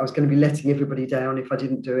was going to be letting everybody down if I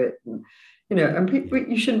didn't do it. And people,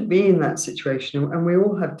 you shouldn't be in that situation. And we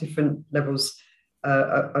all have different levels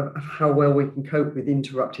of how well we can cope with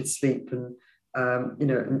interrupted sleep and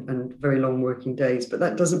very long working days. But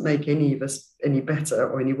that doesn't make any of us any better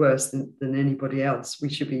or any worse than anybody else. We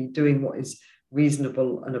should be doing what is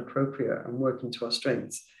reasonable and appropriate and working to our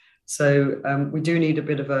strengths. So we do need a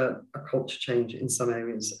bit of a culture change in some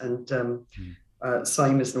areas, and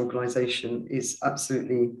CIEEM as an organisation is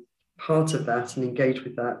absolutely part of that and engaged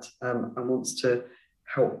with that, and wants to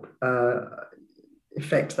help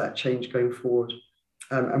effect that change going forward.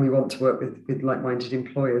 And we want to work with like-minded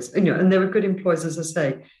employers. And there are good employers, as I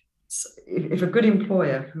say. If a good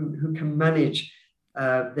employer who can manage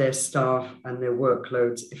their staff and their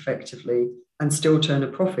workloads effectively and still turn a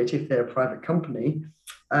profit if they're a private company,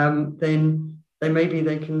 then maybe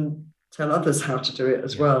they can tell others how to do it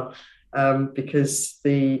as well. Because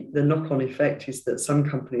the knock-on effect is that some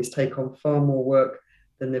companies take on far more work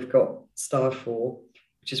than they've got staff for,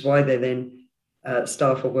 which is why they then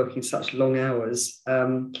staff are working such long hours,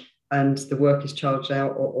 and the work is charged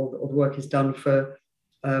out, or the work is done for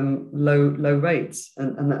low rates,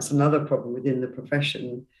 and that's another problem within the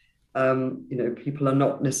profession. People are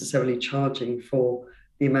not necessarily charging for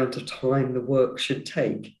the amount of time the work should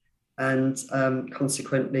take, and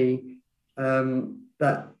consequently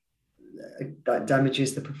that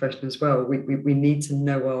damages the profession as well. We need to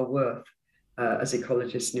know our worth as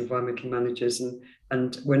ecologists and environmental managers,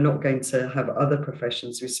 and we're not going to have other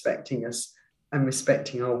professions respecting us and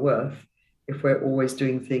respecting our worth if we're always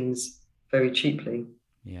doing things very cheaply.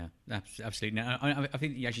 Yeah, absolutely. No, I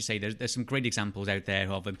think, as you say, there's some great examples out there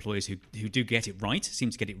of employers who do get it right,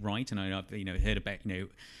 seem to get it right, and I've heard about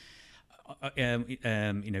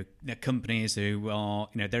their companies who are,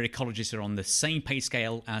 their ecologists are on the same pay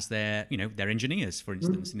scale as their engineers, for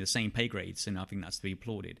instance, in the same pay grades, and I think that's to be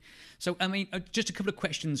applauded. So, I mean, just a couple of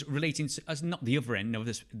questions relating to, as not the other end of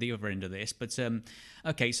this, but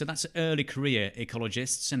okay, so that's early career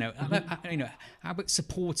ecologists. How about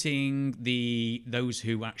supporting those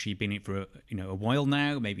who actually been in it for a while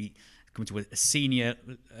now, maybe come to a senior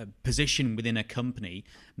position within a company,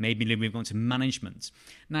 maybe moving on to management.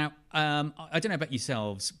 Now, I don't know about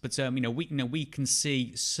yourselves, but we can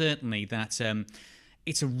see certainly that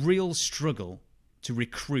it's a real struggle to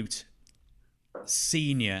recruit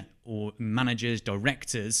senior or managers,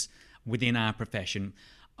 directors within our profession.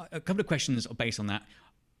 A couple of questions are based on that.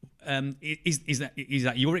 Is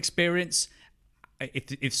that your experience?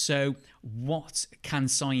 If so, what can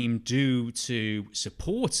CIEEM do to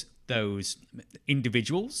support those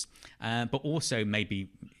individuals, but also maybe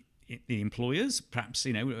the employers, perhaps,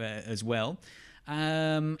 as well,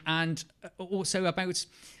 and also about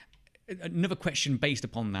another question based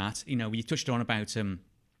upon that. You touched on about sort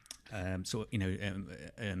of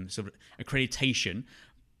accreditation.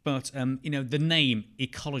 But the name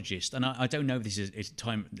ecologist, and I don't know if this is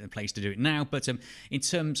time and place to do it now, but in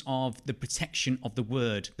terms of the protection of the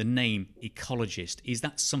word, the name ecologist, is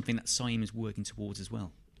that something that CIEEM is working towards as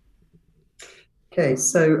well? Okay,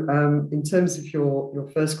 so in terms of your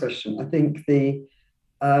first question, I think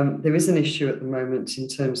there is an issue at the moment in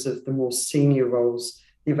terms of the more senior roles,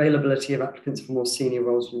 the availability of applicants for more senior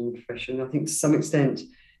roles in the profession. I think to some extent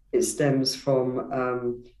it stems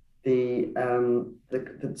from the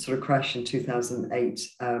sort of crash in 2008,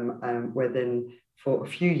 where then for a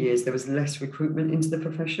few years there was less recruitment into the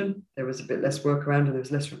profession. There was a bit less work around, and there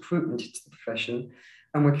was less recruitment into the profession.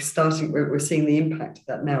 And we're seeing the impact of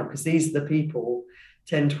that now, because these are the people,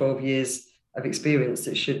 10, 12 years of experience,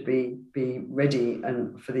 that should be ready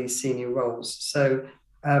and for these senior roles. So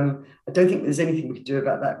I don't think there's anything we can do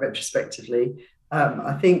about that retrospectively.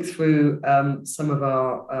 I think through some of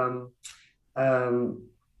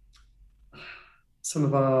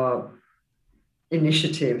our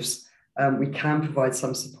initiatives, we can provide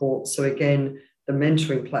some support. So again, the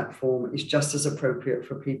mentoring platform is just as appropriate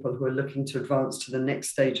for people who are looking to advance to the next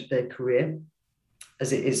stage of their career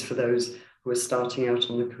as it is for those who are starting out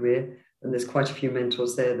on the career. And there's quite a few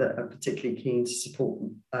mentors there that are particularly keen to support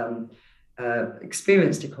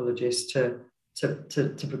experienced ecologists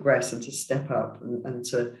to progress and to step up and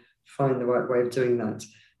to find the right way of doing that.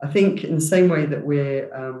 I think in the same way that we're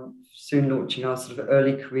soon launching our sort of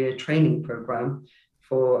early career training program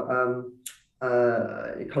for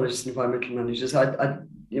ecologists and environmental managers,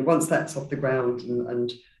 once that's off the ground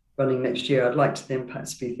and running next year, I'd like to then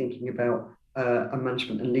perhaps be thinking about a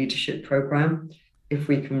management and leadership program. If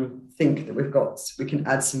we can think that we can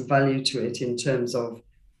add some value to it in terms of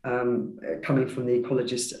coming from the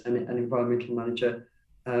ecologist and environmental manager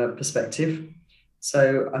perspective.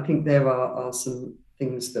 So I think there are some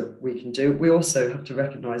things that we can do. We also have to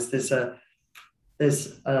recognise there's a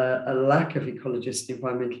lack of ecologists and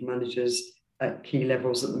environmental managers at key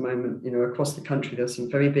levels at the moment. Across the country, there's some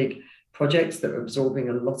very big projects that are absorbing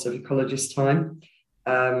a lot of ecologist time,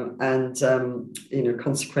 and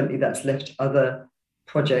consequently, that's left other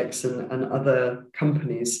projects and other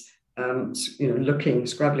companies,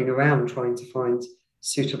 scrabbling around trying to find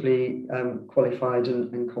suitably qualified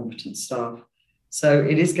and competent staff. So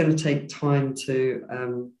it is going to take time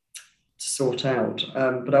to sort out,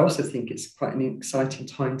 but I also think it's quite an exciting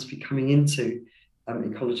time to be coming into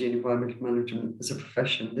ecology and environmental management as a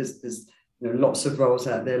profession. There's lots of roles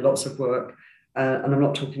out there, lots of work, and I'm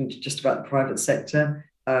not talking just about the private sector.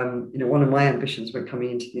 One of my ambitions when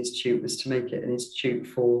coming into the institute was to make it an institute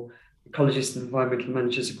for ecologists and environmental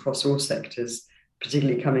managers across all sectors,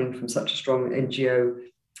 particularly coming from such a strong NGO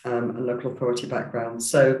and local authority background.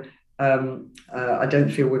 So I don't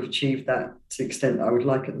feel we've achieved that to the extent that I would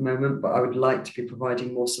like at the moment, but I would like to be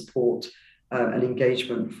providing more support and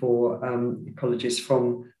engagement for ecologists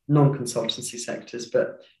from non-consultancy sectors.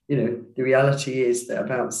 But the reality is that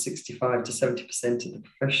about 65 to 70% of the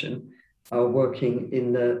profession are working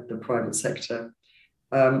in the private sector.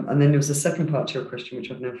 And then there was a second part to your question,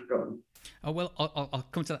 which I've now forgotten. Oh, well, I'll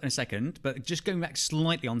come to that in a second, but just going back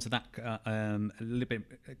slightly onto that, a little bit,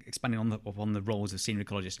 expanding on the roles of senior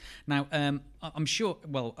ecologists. Now, I'm sure,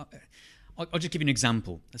 well, I'll just give you an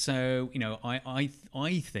example. So, I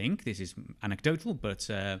think, this is anecdotal, but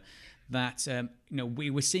that, we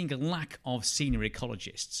were seeing a lack of senior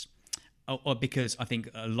ecologists Or because I think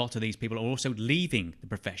a lot of these people are also leaving the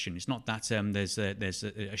profession. It's not that there's a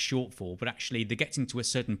shortfall, but actually they're getting to a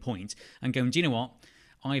certain point and going, do you know what?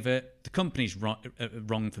 Either the company's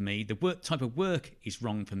wrong for me, the type of work is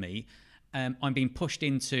wrong for me. I'm being pushed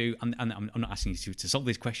into, and I'm not asking you to solve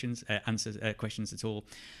these questions, answer questions at all.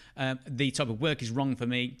 The type of work is wrong for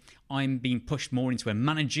me. I'm being pushed more into a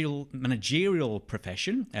managerial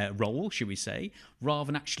profession role, should we say, rather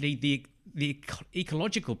than actually the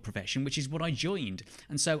ecological profession, which is what I joined.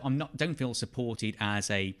 And so don't feel supported as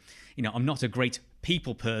I'm not a great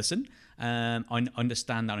people person. I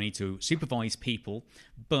understand that I need to supervise people,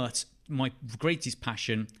 but my greatest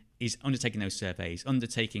passion is undertaking those surveys,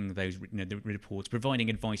 undertaking those the reports,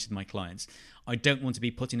 providing advice to my clients. I don't want to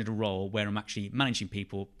be put into a role where I'm actually managing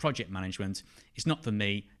people, project management. It's not for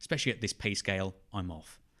me, especially at this pay scale. I'm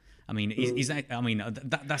off. I mean, is that? I mean,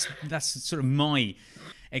 that's sort of my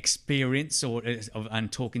experience,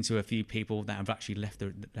 and talking to a few people that have actually left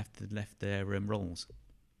their roles.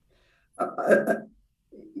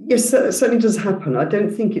 Yes, that certainly does happen. I don't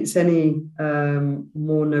think it's any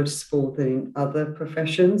more noticeable than in other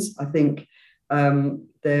professions. I think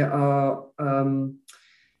there are,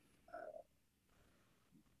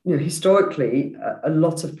 historically, a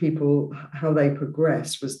lot of people, how they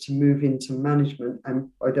progressed was to move into management, and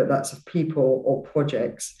whether that's of people or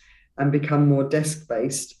projects, and become more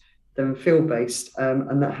desk-based than field-based.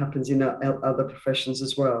 And that happens in other professions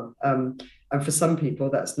as well. And for some people,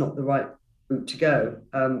 that's not the right route to go.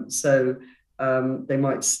 So they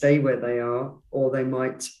might stay where they are, or they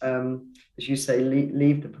might, as you say,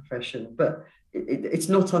 leave the profession. But it's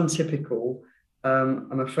not untypical,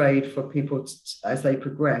 I'm afraid, for people as they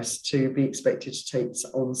progress to be expected to take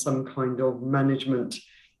on some kind of management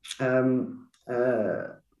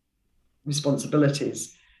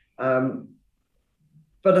responsibilities.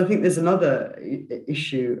 But I think there's another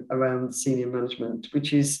issue around senior management,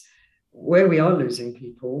 which is where we are losing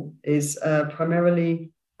people is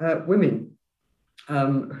primarily women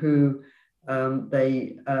who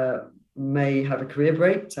they may have a career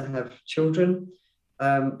break to have children.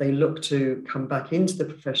 They look to come back into the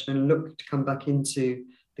profession and look to come back into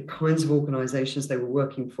the kinds of organisations they were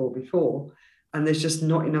working for before, and there's just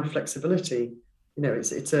not enough flexibility.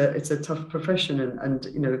 It's a tough profession, and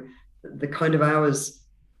the kind of hours,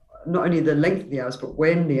 not only the length of the hours, but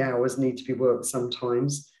when the hours need to be worked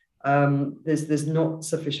sometimes. There's not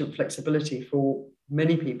sufficient flexibility for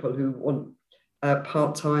many people who want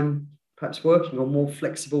part-time, perhaps working, or more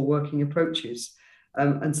flexible working approaches.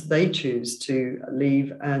 And so they choose to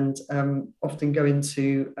leave and often go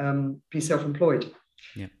into be self-employed,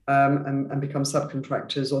 and become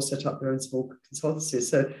subcontractors or set up their own small consultancies.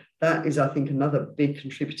 So that is, I think, another big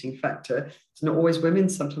contributing factor. It's not always women,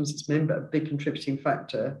 sometimes it's men, but a big contributing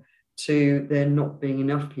factor to there not being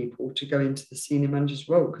enough people to go into the senior manager's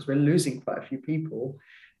role, because we're losing quite a few people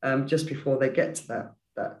just before they get to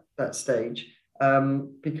that stage,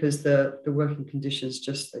 because the working conditions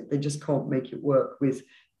just can't make it work with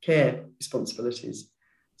care responsibilities.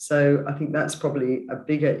 So I think that's probably a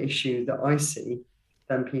bigger issue that I see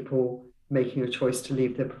than people making a choice to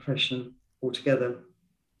leave their profession altogether.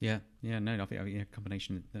 No, I think a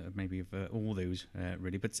combination maybe of all those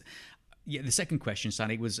really, but. Yeah, the second question,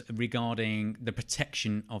 Sally, was regarding the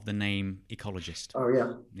protection of the name ecologist. Oh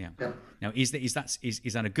yeah. Now, is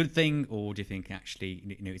that a good thing, or do you think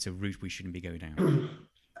actually it's a route we shouldn't be going down?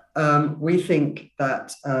 We think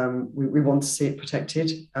that we want to see it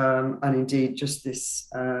protected, and indeed, just this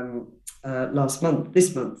last month.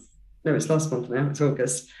 It's last month now. It's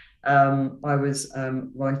August. I was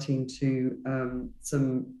writing to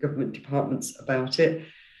some government departments about it.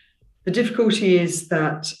 The difficulty is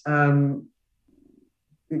that the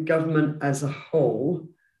government as a whole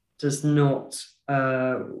is not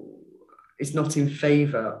in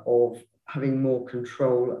favour of having more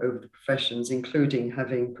control over the professions, including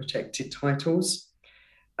having protected titles,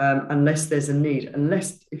 unless there's a need,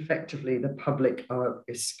 unless effectively the public are at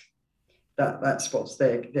risk. That's what's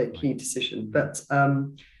their key decision. But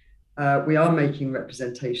we are making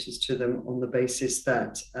representations to them on the basis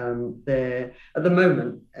that they're, at the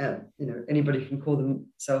moment, anybody can call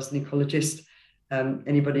themselves an ecologist.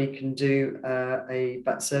 Anybody can do a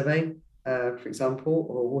bat survey, for example,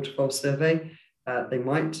 or a waterfall survey. They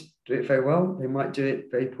might do it very well. They might do it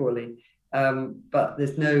very poorly. But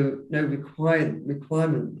there's no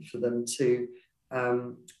requirement for them to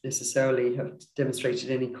necessarily have demonstrated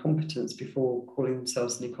any competence before calling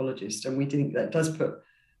themselves an ecologist. And we think that does put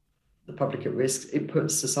the public at risk. It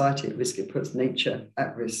puts society at risk. It puts nature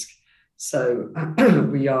at risk. So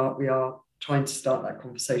we are trying to start that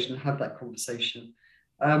conversation, have that conversation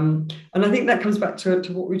And I think that comes back to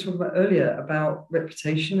what we talked about earlier about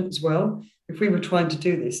reputation as well. If we were trying to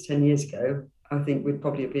do this 10 years ago, I think we'd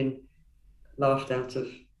probably have been laughed out of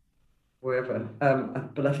wherever.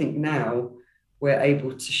 But I think now we're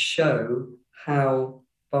able to show how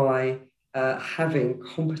by having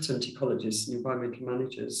competent ecologists and environmental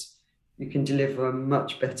managers, you can deliver a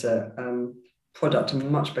much better product and a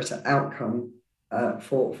much better outcome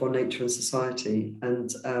for nature and society.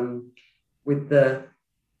 And with the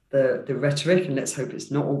rhetoric, and let's hope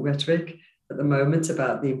it's not all rhetoric at the moment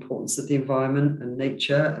about the importance of the environment and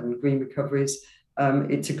nature and green recoveries,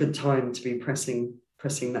 it's a good time to be pressing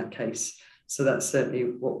that case. So that's certainly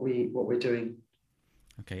what we're doing.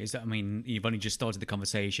 Okay, is that, I mean, you've only just started the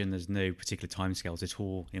conversation. There's no particular timescales at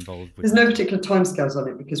all involved with There's no particular timescales on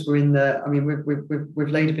it because we're in the. I mean, we've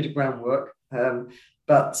laid a bit of groundwork,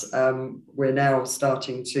 but we're now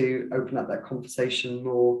starting to open up that conversation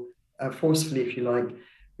more forcefully, if you like.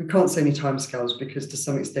 We can't say any timescales because, to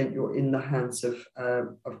some extent, you're in the hands of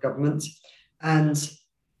government, and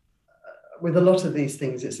with a lot of these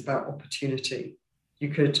things, it's about opportunity. You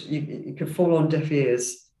could fall on deaf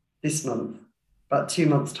ears this month, but 2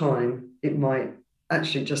 months' time, it might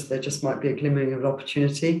actually there just might be a glimmering of an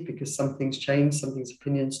opportunity because something's changed, something's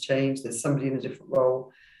opinions change. There's somebody in a different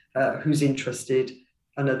role who's interested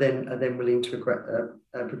and are then willing to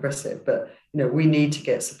progress it. But we need to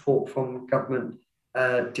get support from government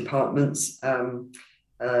departments.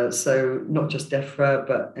 So not just DEFRA,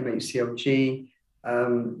 but MHCLG,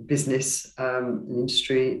 business and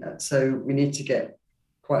industry. So we need to get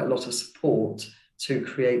quite a lot of support to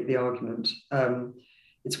create the argument.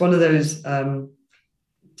 It's one of those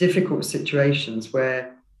difficult situations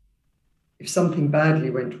where if something badly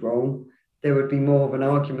went wrong, there would be more of an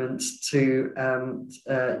argument to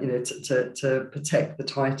protect the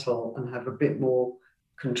title and have a bit more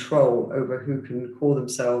control over who can call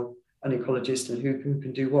themselves an ecologist and who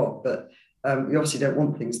can do what. But we obviously don't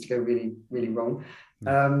want things to go really, really wrong.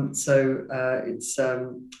 So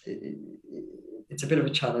it's a bit of a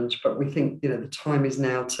challenge, but we think the time is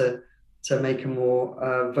now to make a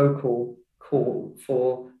more vocal call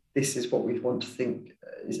for this is what we want to think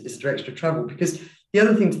is the direction of travel. Because the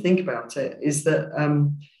other thing to think about it is that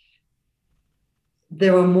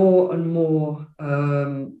there are more and more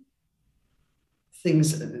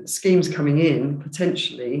schemes coming in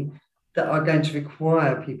potentially that are going to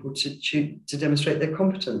require people to demonstrate their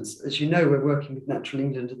competence. As you know, we're working with Natural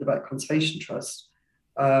England and the Bat Conservation Trust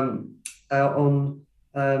on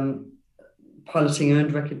piloting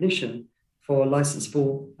earned recognition for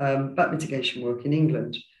licensable bat mitigation work in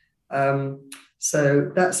England.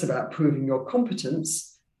 So that's about proving your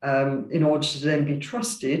competence in order to then be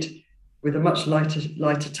trusted with a much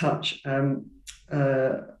lighter touch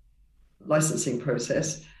licensing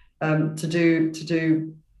process to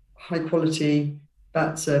do high quality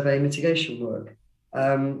bat survey mitigation work.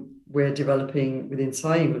 We're developing within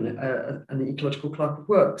CIEEM an ecological clerk of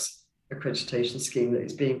works accreditation scheme that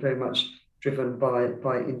is being very much driven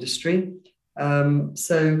by industry.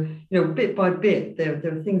 So bit by bit,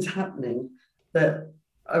 there are things happening that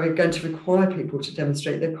are going to require people to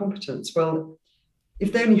demonstrate their competence. Well,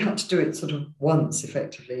 if they only had to do it sort of once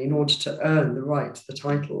effectively in order to earn the right to the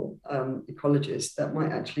title ecologist, that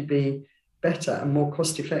might actually be better and more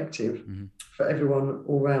cost effective for everyone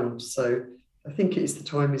all round. So I think the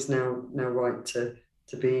time is now right to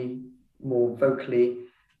be more vocally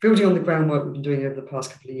building on the groundwork we've been doing over the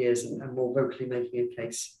past couple of years and more vocally making a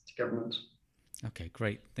case to government. Okay,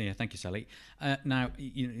 great. Yeah, thank you, Sally. Now,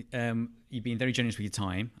 you've been very generous with your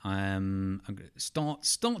time. I'm going to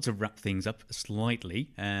start to wrap things up slightly,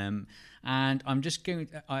 and I'm just going.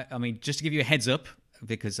 Just to give you a heads up,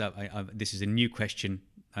 because this is a new question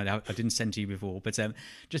I didn't send to you before, but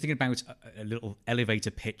just thinking about a little elevator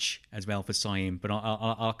pitch as well for CIEEM. But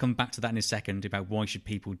I'll come back to that in a second about why should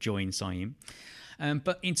people join CIEEM.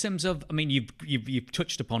 But in terms of, you've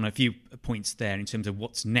touched upon a few points there in terms of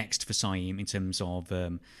what's next for CIEEM in terms of,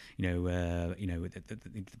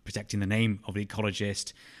 protecting the name of the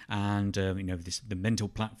ecologist and the mental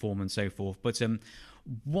platform and so forth. But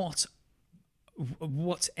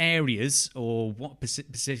what areas or what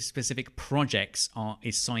specific projects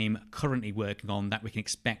is CIEEM currently working on that we can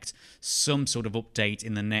expect some sort of update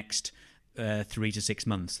in the next 3 to 6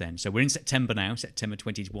 months then? So we're in September now, September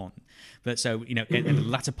 21. But so, in the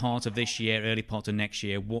latter part of this year, early part of next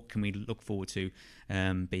year, what can we look forward to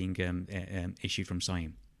being issued from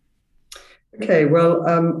CIEEM? Okay, well,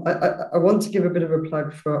 I want to give a bit of a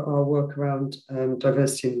plug for our work around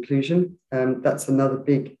diversity and inclusion. That's another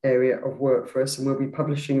big area of work for us, and we'll be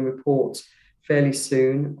publishing a report fairly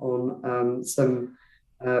soon on some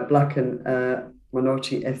Black and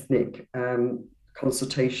minority ethnic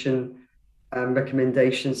consultation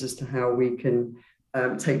recommendations as to how we can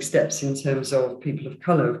take steps in terms of people of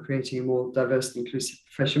colour, of creating a more diverse and inclusive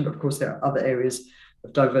profession. But of course, there are other areas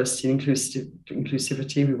of diversity and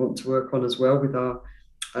inclusivity we want to work on as well with our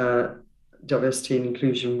diversity and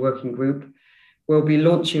inclusion working group. We'll be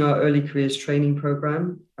launching our early careers training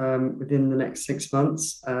program within the next 6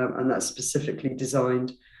 months, and that's specifically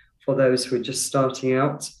designed for those who are just starting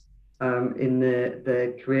out in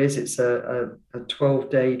their careers. It's a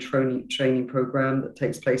 12-day training program that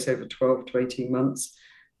takes place over 12 to 18 months,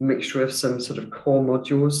 a mixture of some sort of core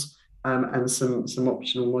modules and some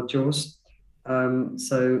optional modules.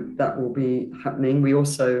 So that will be happening. We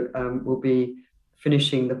also will be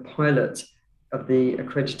finishing the pilot of the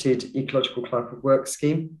accredited ecological clerk of work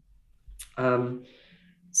scheme. We'll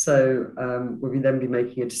then be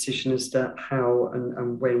making a decision as to how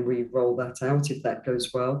and when we roll that out, if that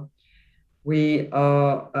goes well. We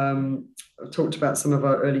are talked about some of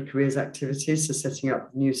our early careers activities, so setting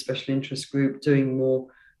up a new special interest group, doing more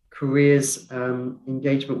careers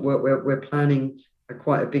engagement work. We're planning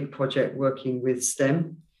quite a big project working with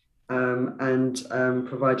STEM and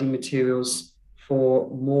providing materials for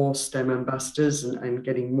more STEM ambassadors and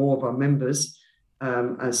getting more of our members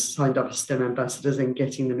as signed up as STEM ambassadors and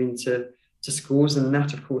getting them into schools. And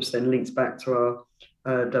that, of course, then links back to our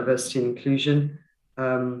diversity and inclusion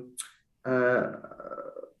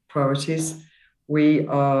priorities. We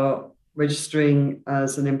are registering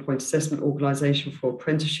as an endpoint assessment organisation for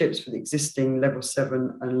apprenticeships for the existing level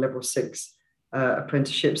 7 and level 6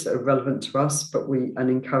 apprenticeships that are relevant to us, and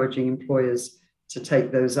encouraging employers to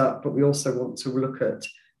take those up. But we also want to look at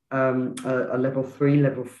a level 3,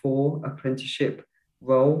 level 4 apprenticeship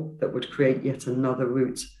role that would create yet another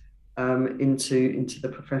route into the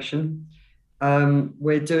profession.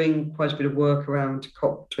 We're doing quite a bit of work around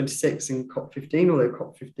COP26 and COP15, although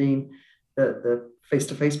COP15, the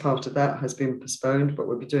face-to-face part of that has been postponed, but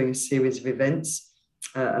we'll be doing a series of events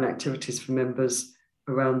and activities for members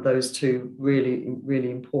around those two really, really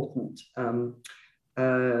important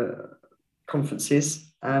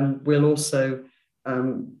conferences. We'll also,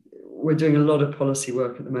 we're doing a lot of policy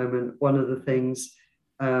work at the moment. One of the things,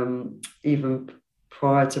 even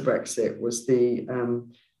prior to Brexit, was the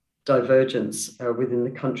divergence within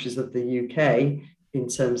the countries of the UK in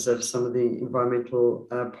terms of some of the environmental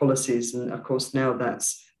policies. And of course, now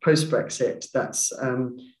that's post-Brexit, that's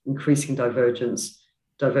increasing divergence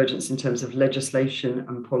in terms of legislation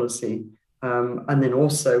and policy. And then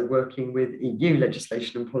also working with EU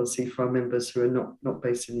legislation and policy for our members who are not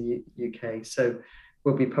based in the UK. So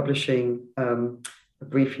we'll be publishing a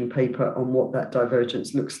briefing paper on what that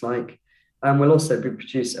divergence looks like. And we'll also be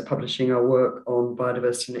publishing our work on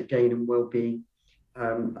biodiversity net gain and well-being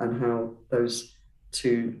and how those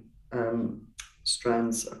two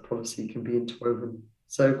strands of policy can be interwoven.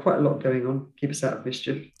 So quite a lot going on. Keep us out of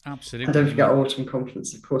mischief. Absolutely. And don't forget our autumn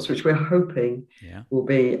conference, of course, which we're hoping will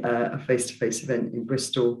be a face-to-face event in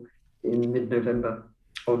Bristol in mid-November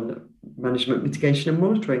on management, mitigation and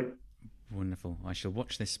monitoring. Wonderful. I shall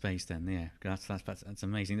watch this space then. Yeah, that's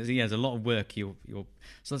amazing. There's a lot of work. So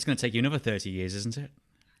that's going to take you another 30 years, isn't it?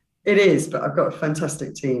 It is, but I've got a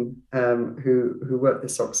fantastic team who work their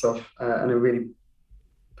socks off and are really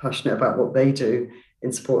passionate about what they do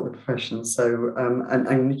in support of the profession. So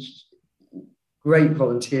and great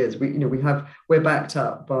volunteers. We're backed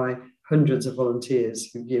up by hundreds of volunteers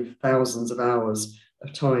who give thousands of hours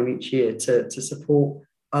of time each year to support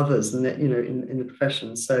others and in the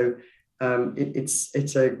profession. So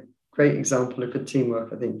it's a great example of good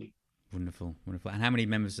teamwork, I think. Wonderful. And how many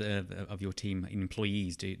members of your team,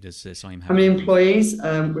 employees, does CIEEM have? How many employees?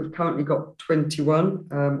 We've currently got 21,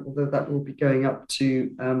 although that will be going up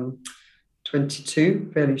to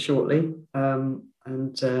 22 fairly shortly.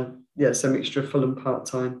 So a mixture of full and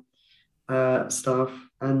part-time staff.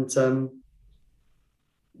 And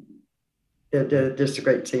they're just a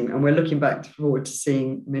great team. And we're looking forward to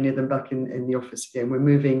seeing many of them back in the office again.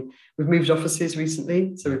 We've moved offices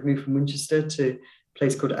recently. So we've moved from Winchester to a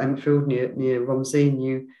place called Anfield near Romsey,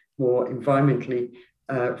 new, more environmentally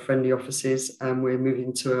friendly offices. And we're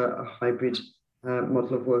moving to a hybrid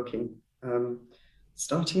model of working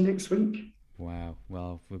starting next week. Wow.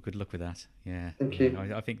 Well, good luck with that. Yeah. Thank you.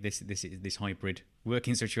 I think this hybrid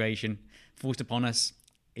working situation forced upon us.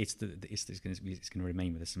 It's going to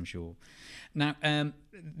remain with us, I'm sure. Now,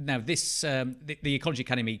 this the Ecology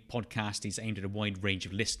Academy podcast is aimed at a wide range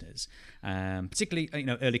of listeners, particularly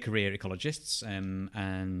early career ecologists,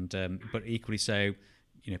 but equally so,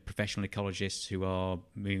 professional ecologists who are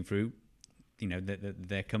moving through,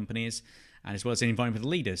 their companies, and as well as environmental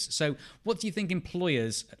leaders. So what do you think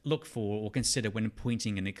employers look for or consider when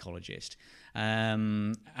appointing an ecologist?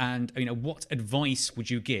 And what advice would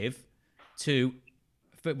you give to,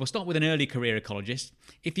 we'll start with an early career ecologist.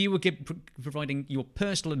 If you were providing your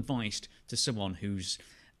personal advice to someone who's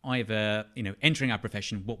either entering our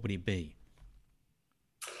profession, what would it be?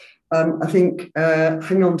 I think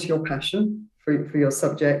hang on to your passion for your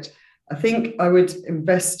subject. I think I would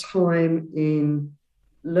invest time in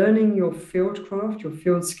learning your field craft, your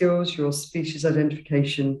field skills, your species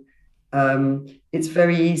identification. It's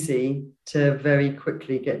very easy to very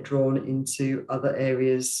quickly get drawn into other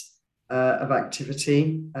areas of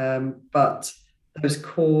activity, but those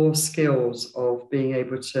core skills of being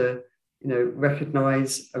able to,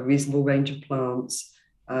 recognize a reasonable range of plants,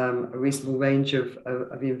 a reasonable range of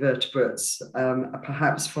invertebrates,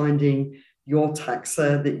 perhaps finding your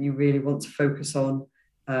taxa that you really want to focus on,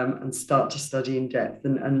 and start to study in depth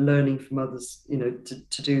and learning from others,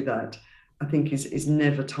 to do that, I think is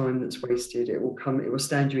never time that's wasted. It will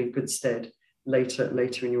stand you in good stead later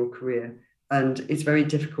in your career. And it's very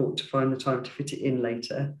difficult to find the time to fit it in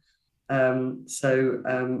later. I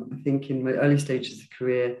think in my early stages of the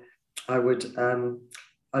career,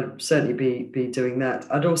 I'd certainly be doing that.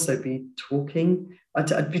 I'd also be talking.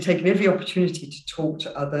 I'd be taking every opportunity to talk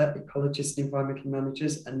to other ecologists and environmental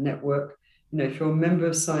managers and network. If you're a member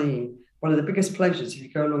of CIEEM, one of the biggest pleasures if you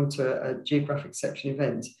go along to a geographic section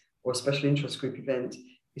event or a special interest group event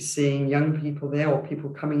is seeing young people there or people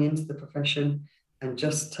coming into the profession and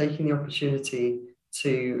just taking the opportunity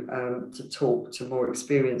to talk to more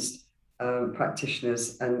experienced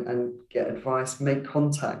practitioners and get advice, make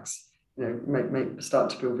contacts, start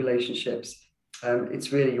to build relationships.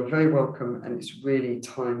 You're very welcome, and it's really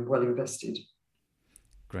time well invested.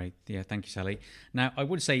 Great. Yeah, thank you, Sally. Now, I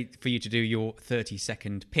would say for you to do your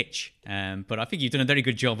 30-second pitch, but I think you've done a very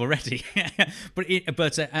good job already.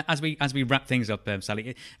 But as we wrap things up,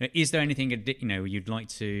 Sally, is there anything you'd like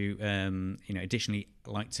to additionally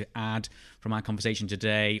like to add from our conversation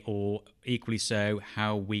today, or equally so,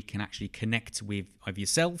 how we can actually connect with either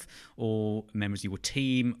yourself or members of your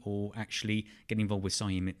team, or actually get involved with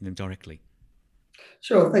CIEEM directly?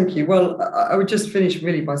 Sure, thank you. Well, I would just finish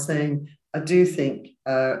really by saying I do think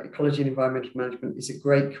ecology and environmental management is a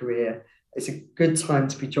great career. It's a good time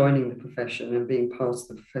to be joining the profession and being part of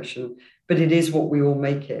the profession, but it is what we all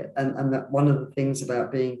make it. And that one of the things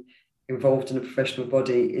about being involved in a professional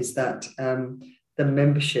body is that the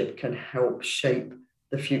membership can help shape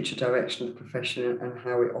the future direction of the profession and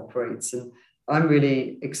how it operates. And I'm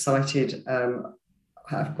really excited. I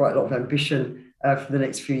have quite a lot of ambition for the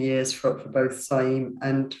next few years for both CIEEM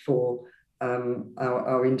and for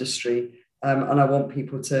our industry. And I want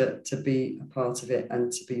people to be a part of it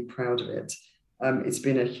and to be proud of it. It's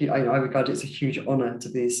been I regard it as a huge honour to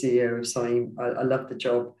be the CEO of CIEEM. I love the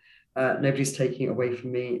job. Nobody's taking it away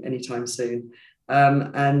from me anytime soon.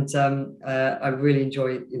 I really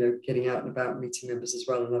enjoy, getting out and about, meeting members as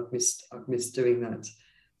well. And I've missed doing that.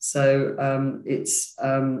 So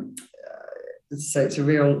it's a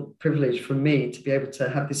real privilege for me to be able to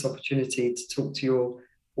have this opportunity to talk to your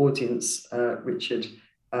audience, Richard.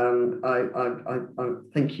 I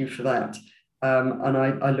thank you for that. And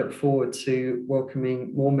I look forward to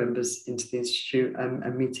welcoming more members into the Institute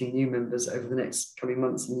and meeting new members over the next coming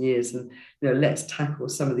months and years. And, let's tackle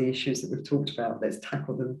some of the issues that we've talked about. Let's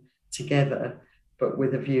tackle them together, but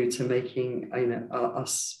with a view to making,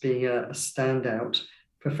 us being a standout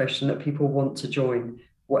profession that people want to join,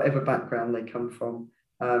 whatever background they come from,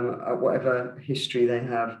 whatever history they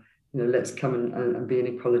have. Let's come and be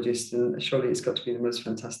an ecologist, and surely it's got to be the most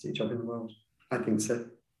fantastic job in the world. I think so.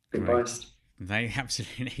 Bit biased.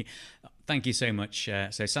 Absolutely. Thank you so much.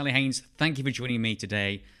 So Sally Hayns, thank you for joining me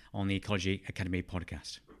today on the Ecology Academy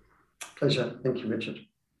podcast. Pleasure. Thank you, Richard.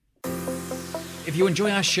 If you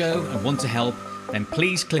enjoy our show and want to help, then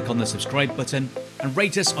please click on the subscribe button and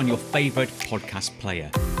rate us on your favourite podcast player,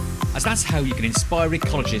 as that's how you can inspire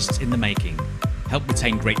ecologists in the making, help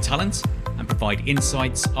retain great talent, and provide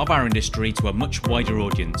insights of our industry to a much wider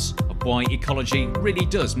audience of why ecology really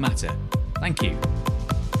does matter. Thank you.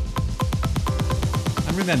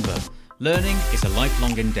 And remember, learning is a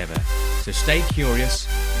lifelong endeavour, so stay curious,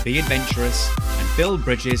 be adventurous, and build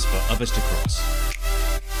bridges for others to cross.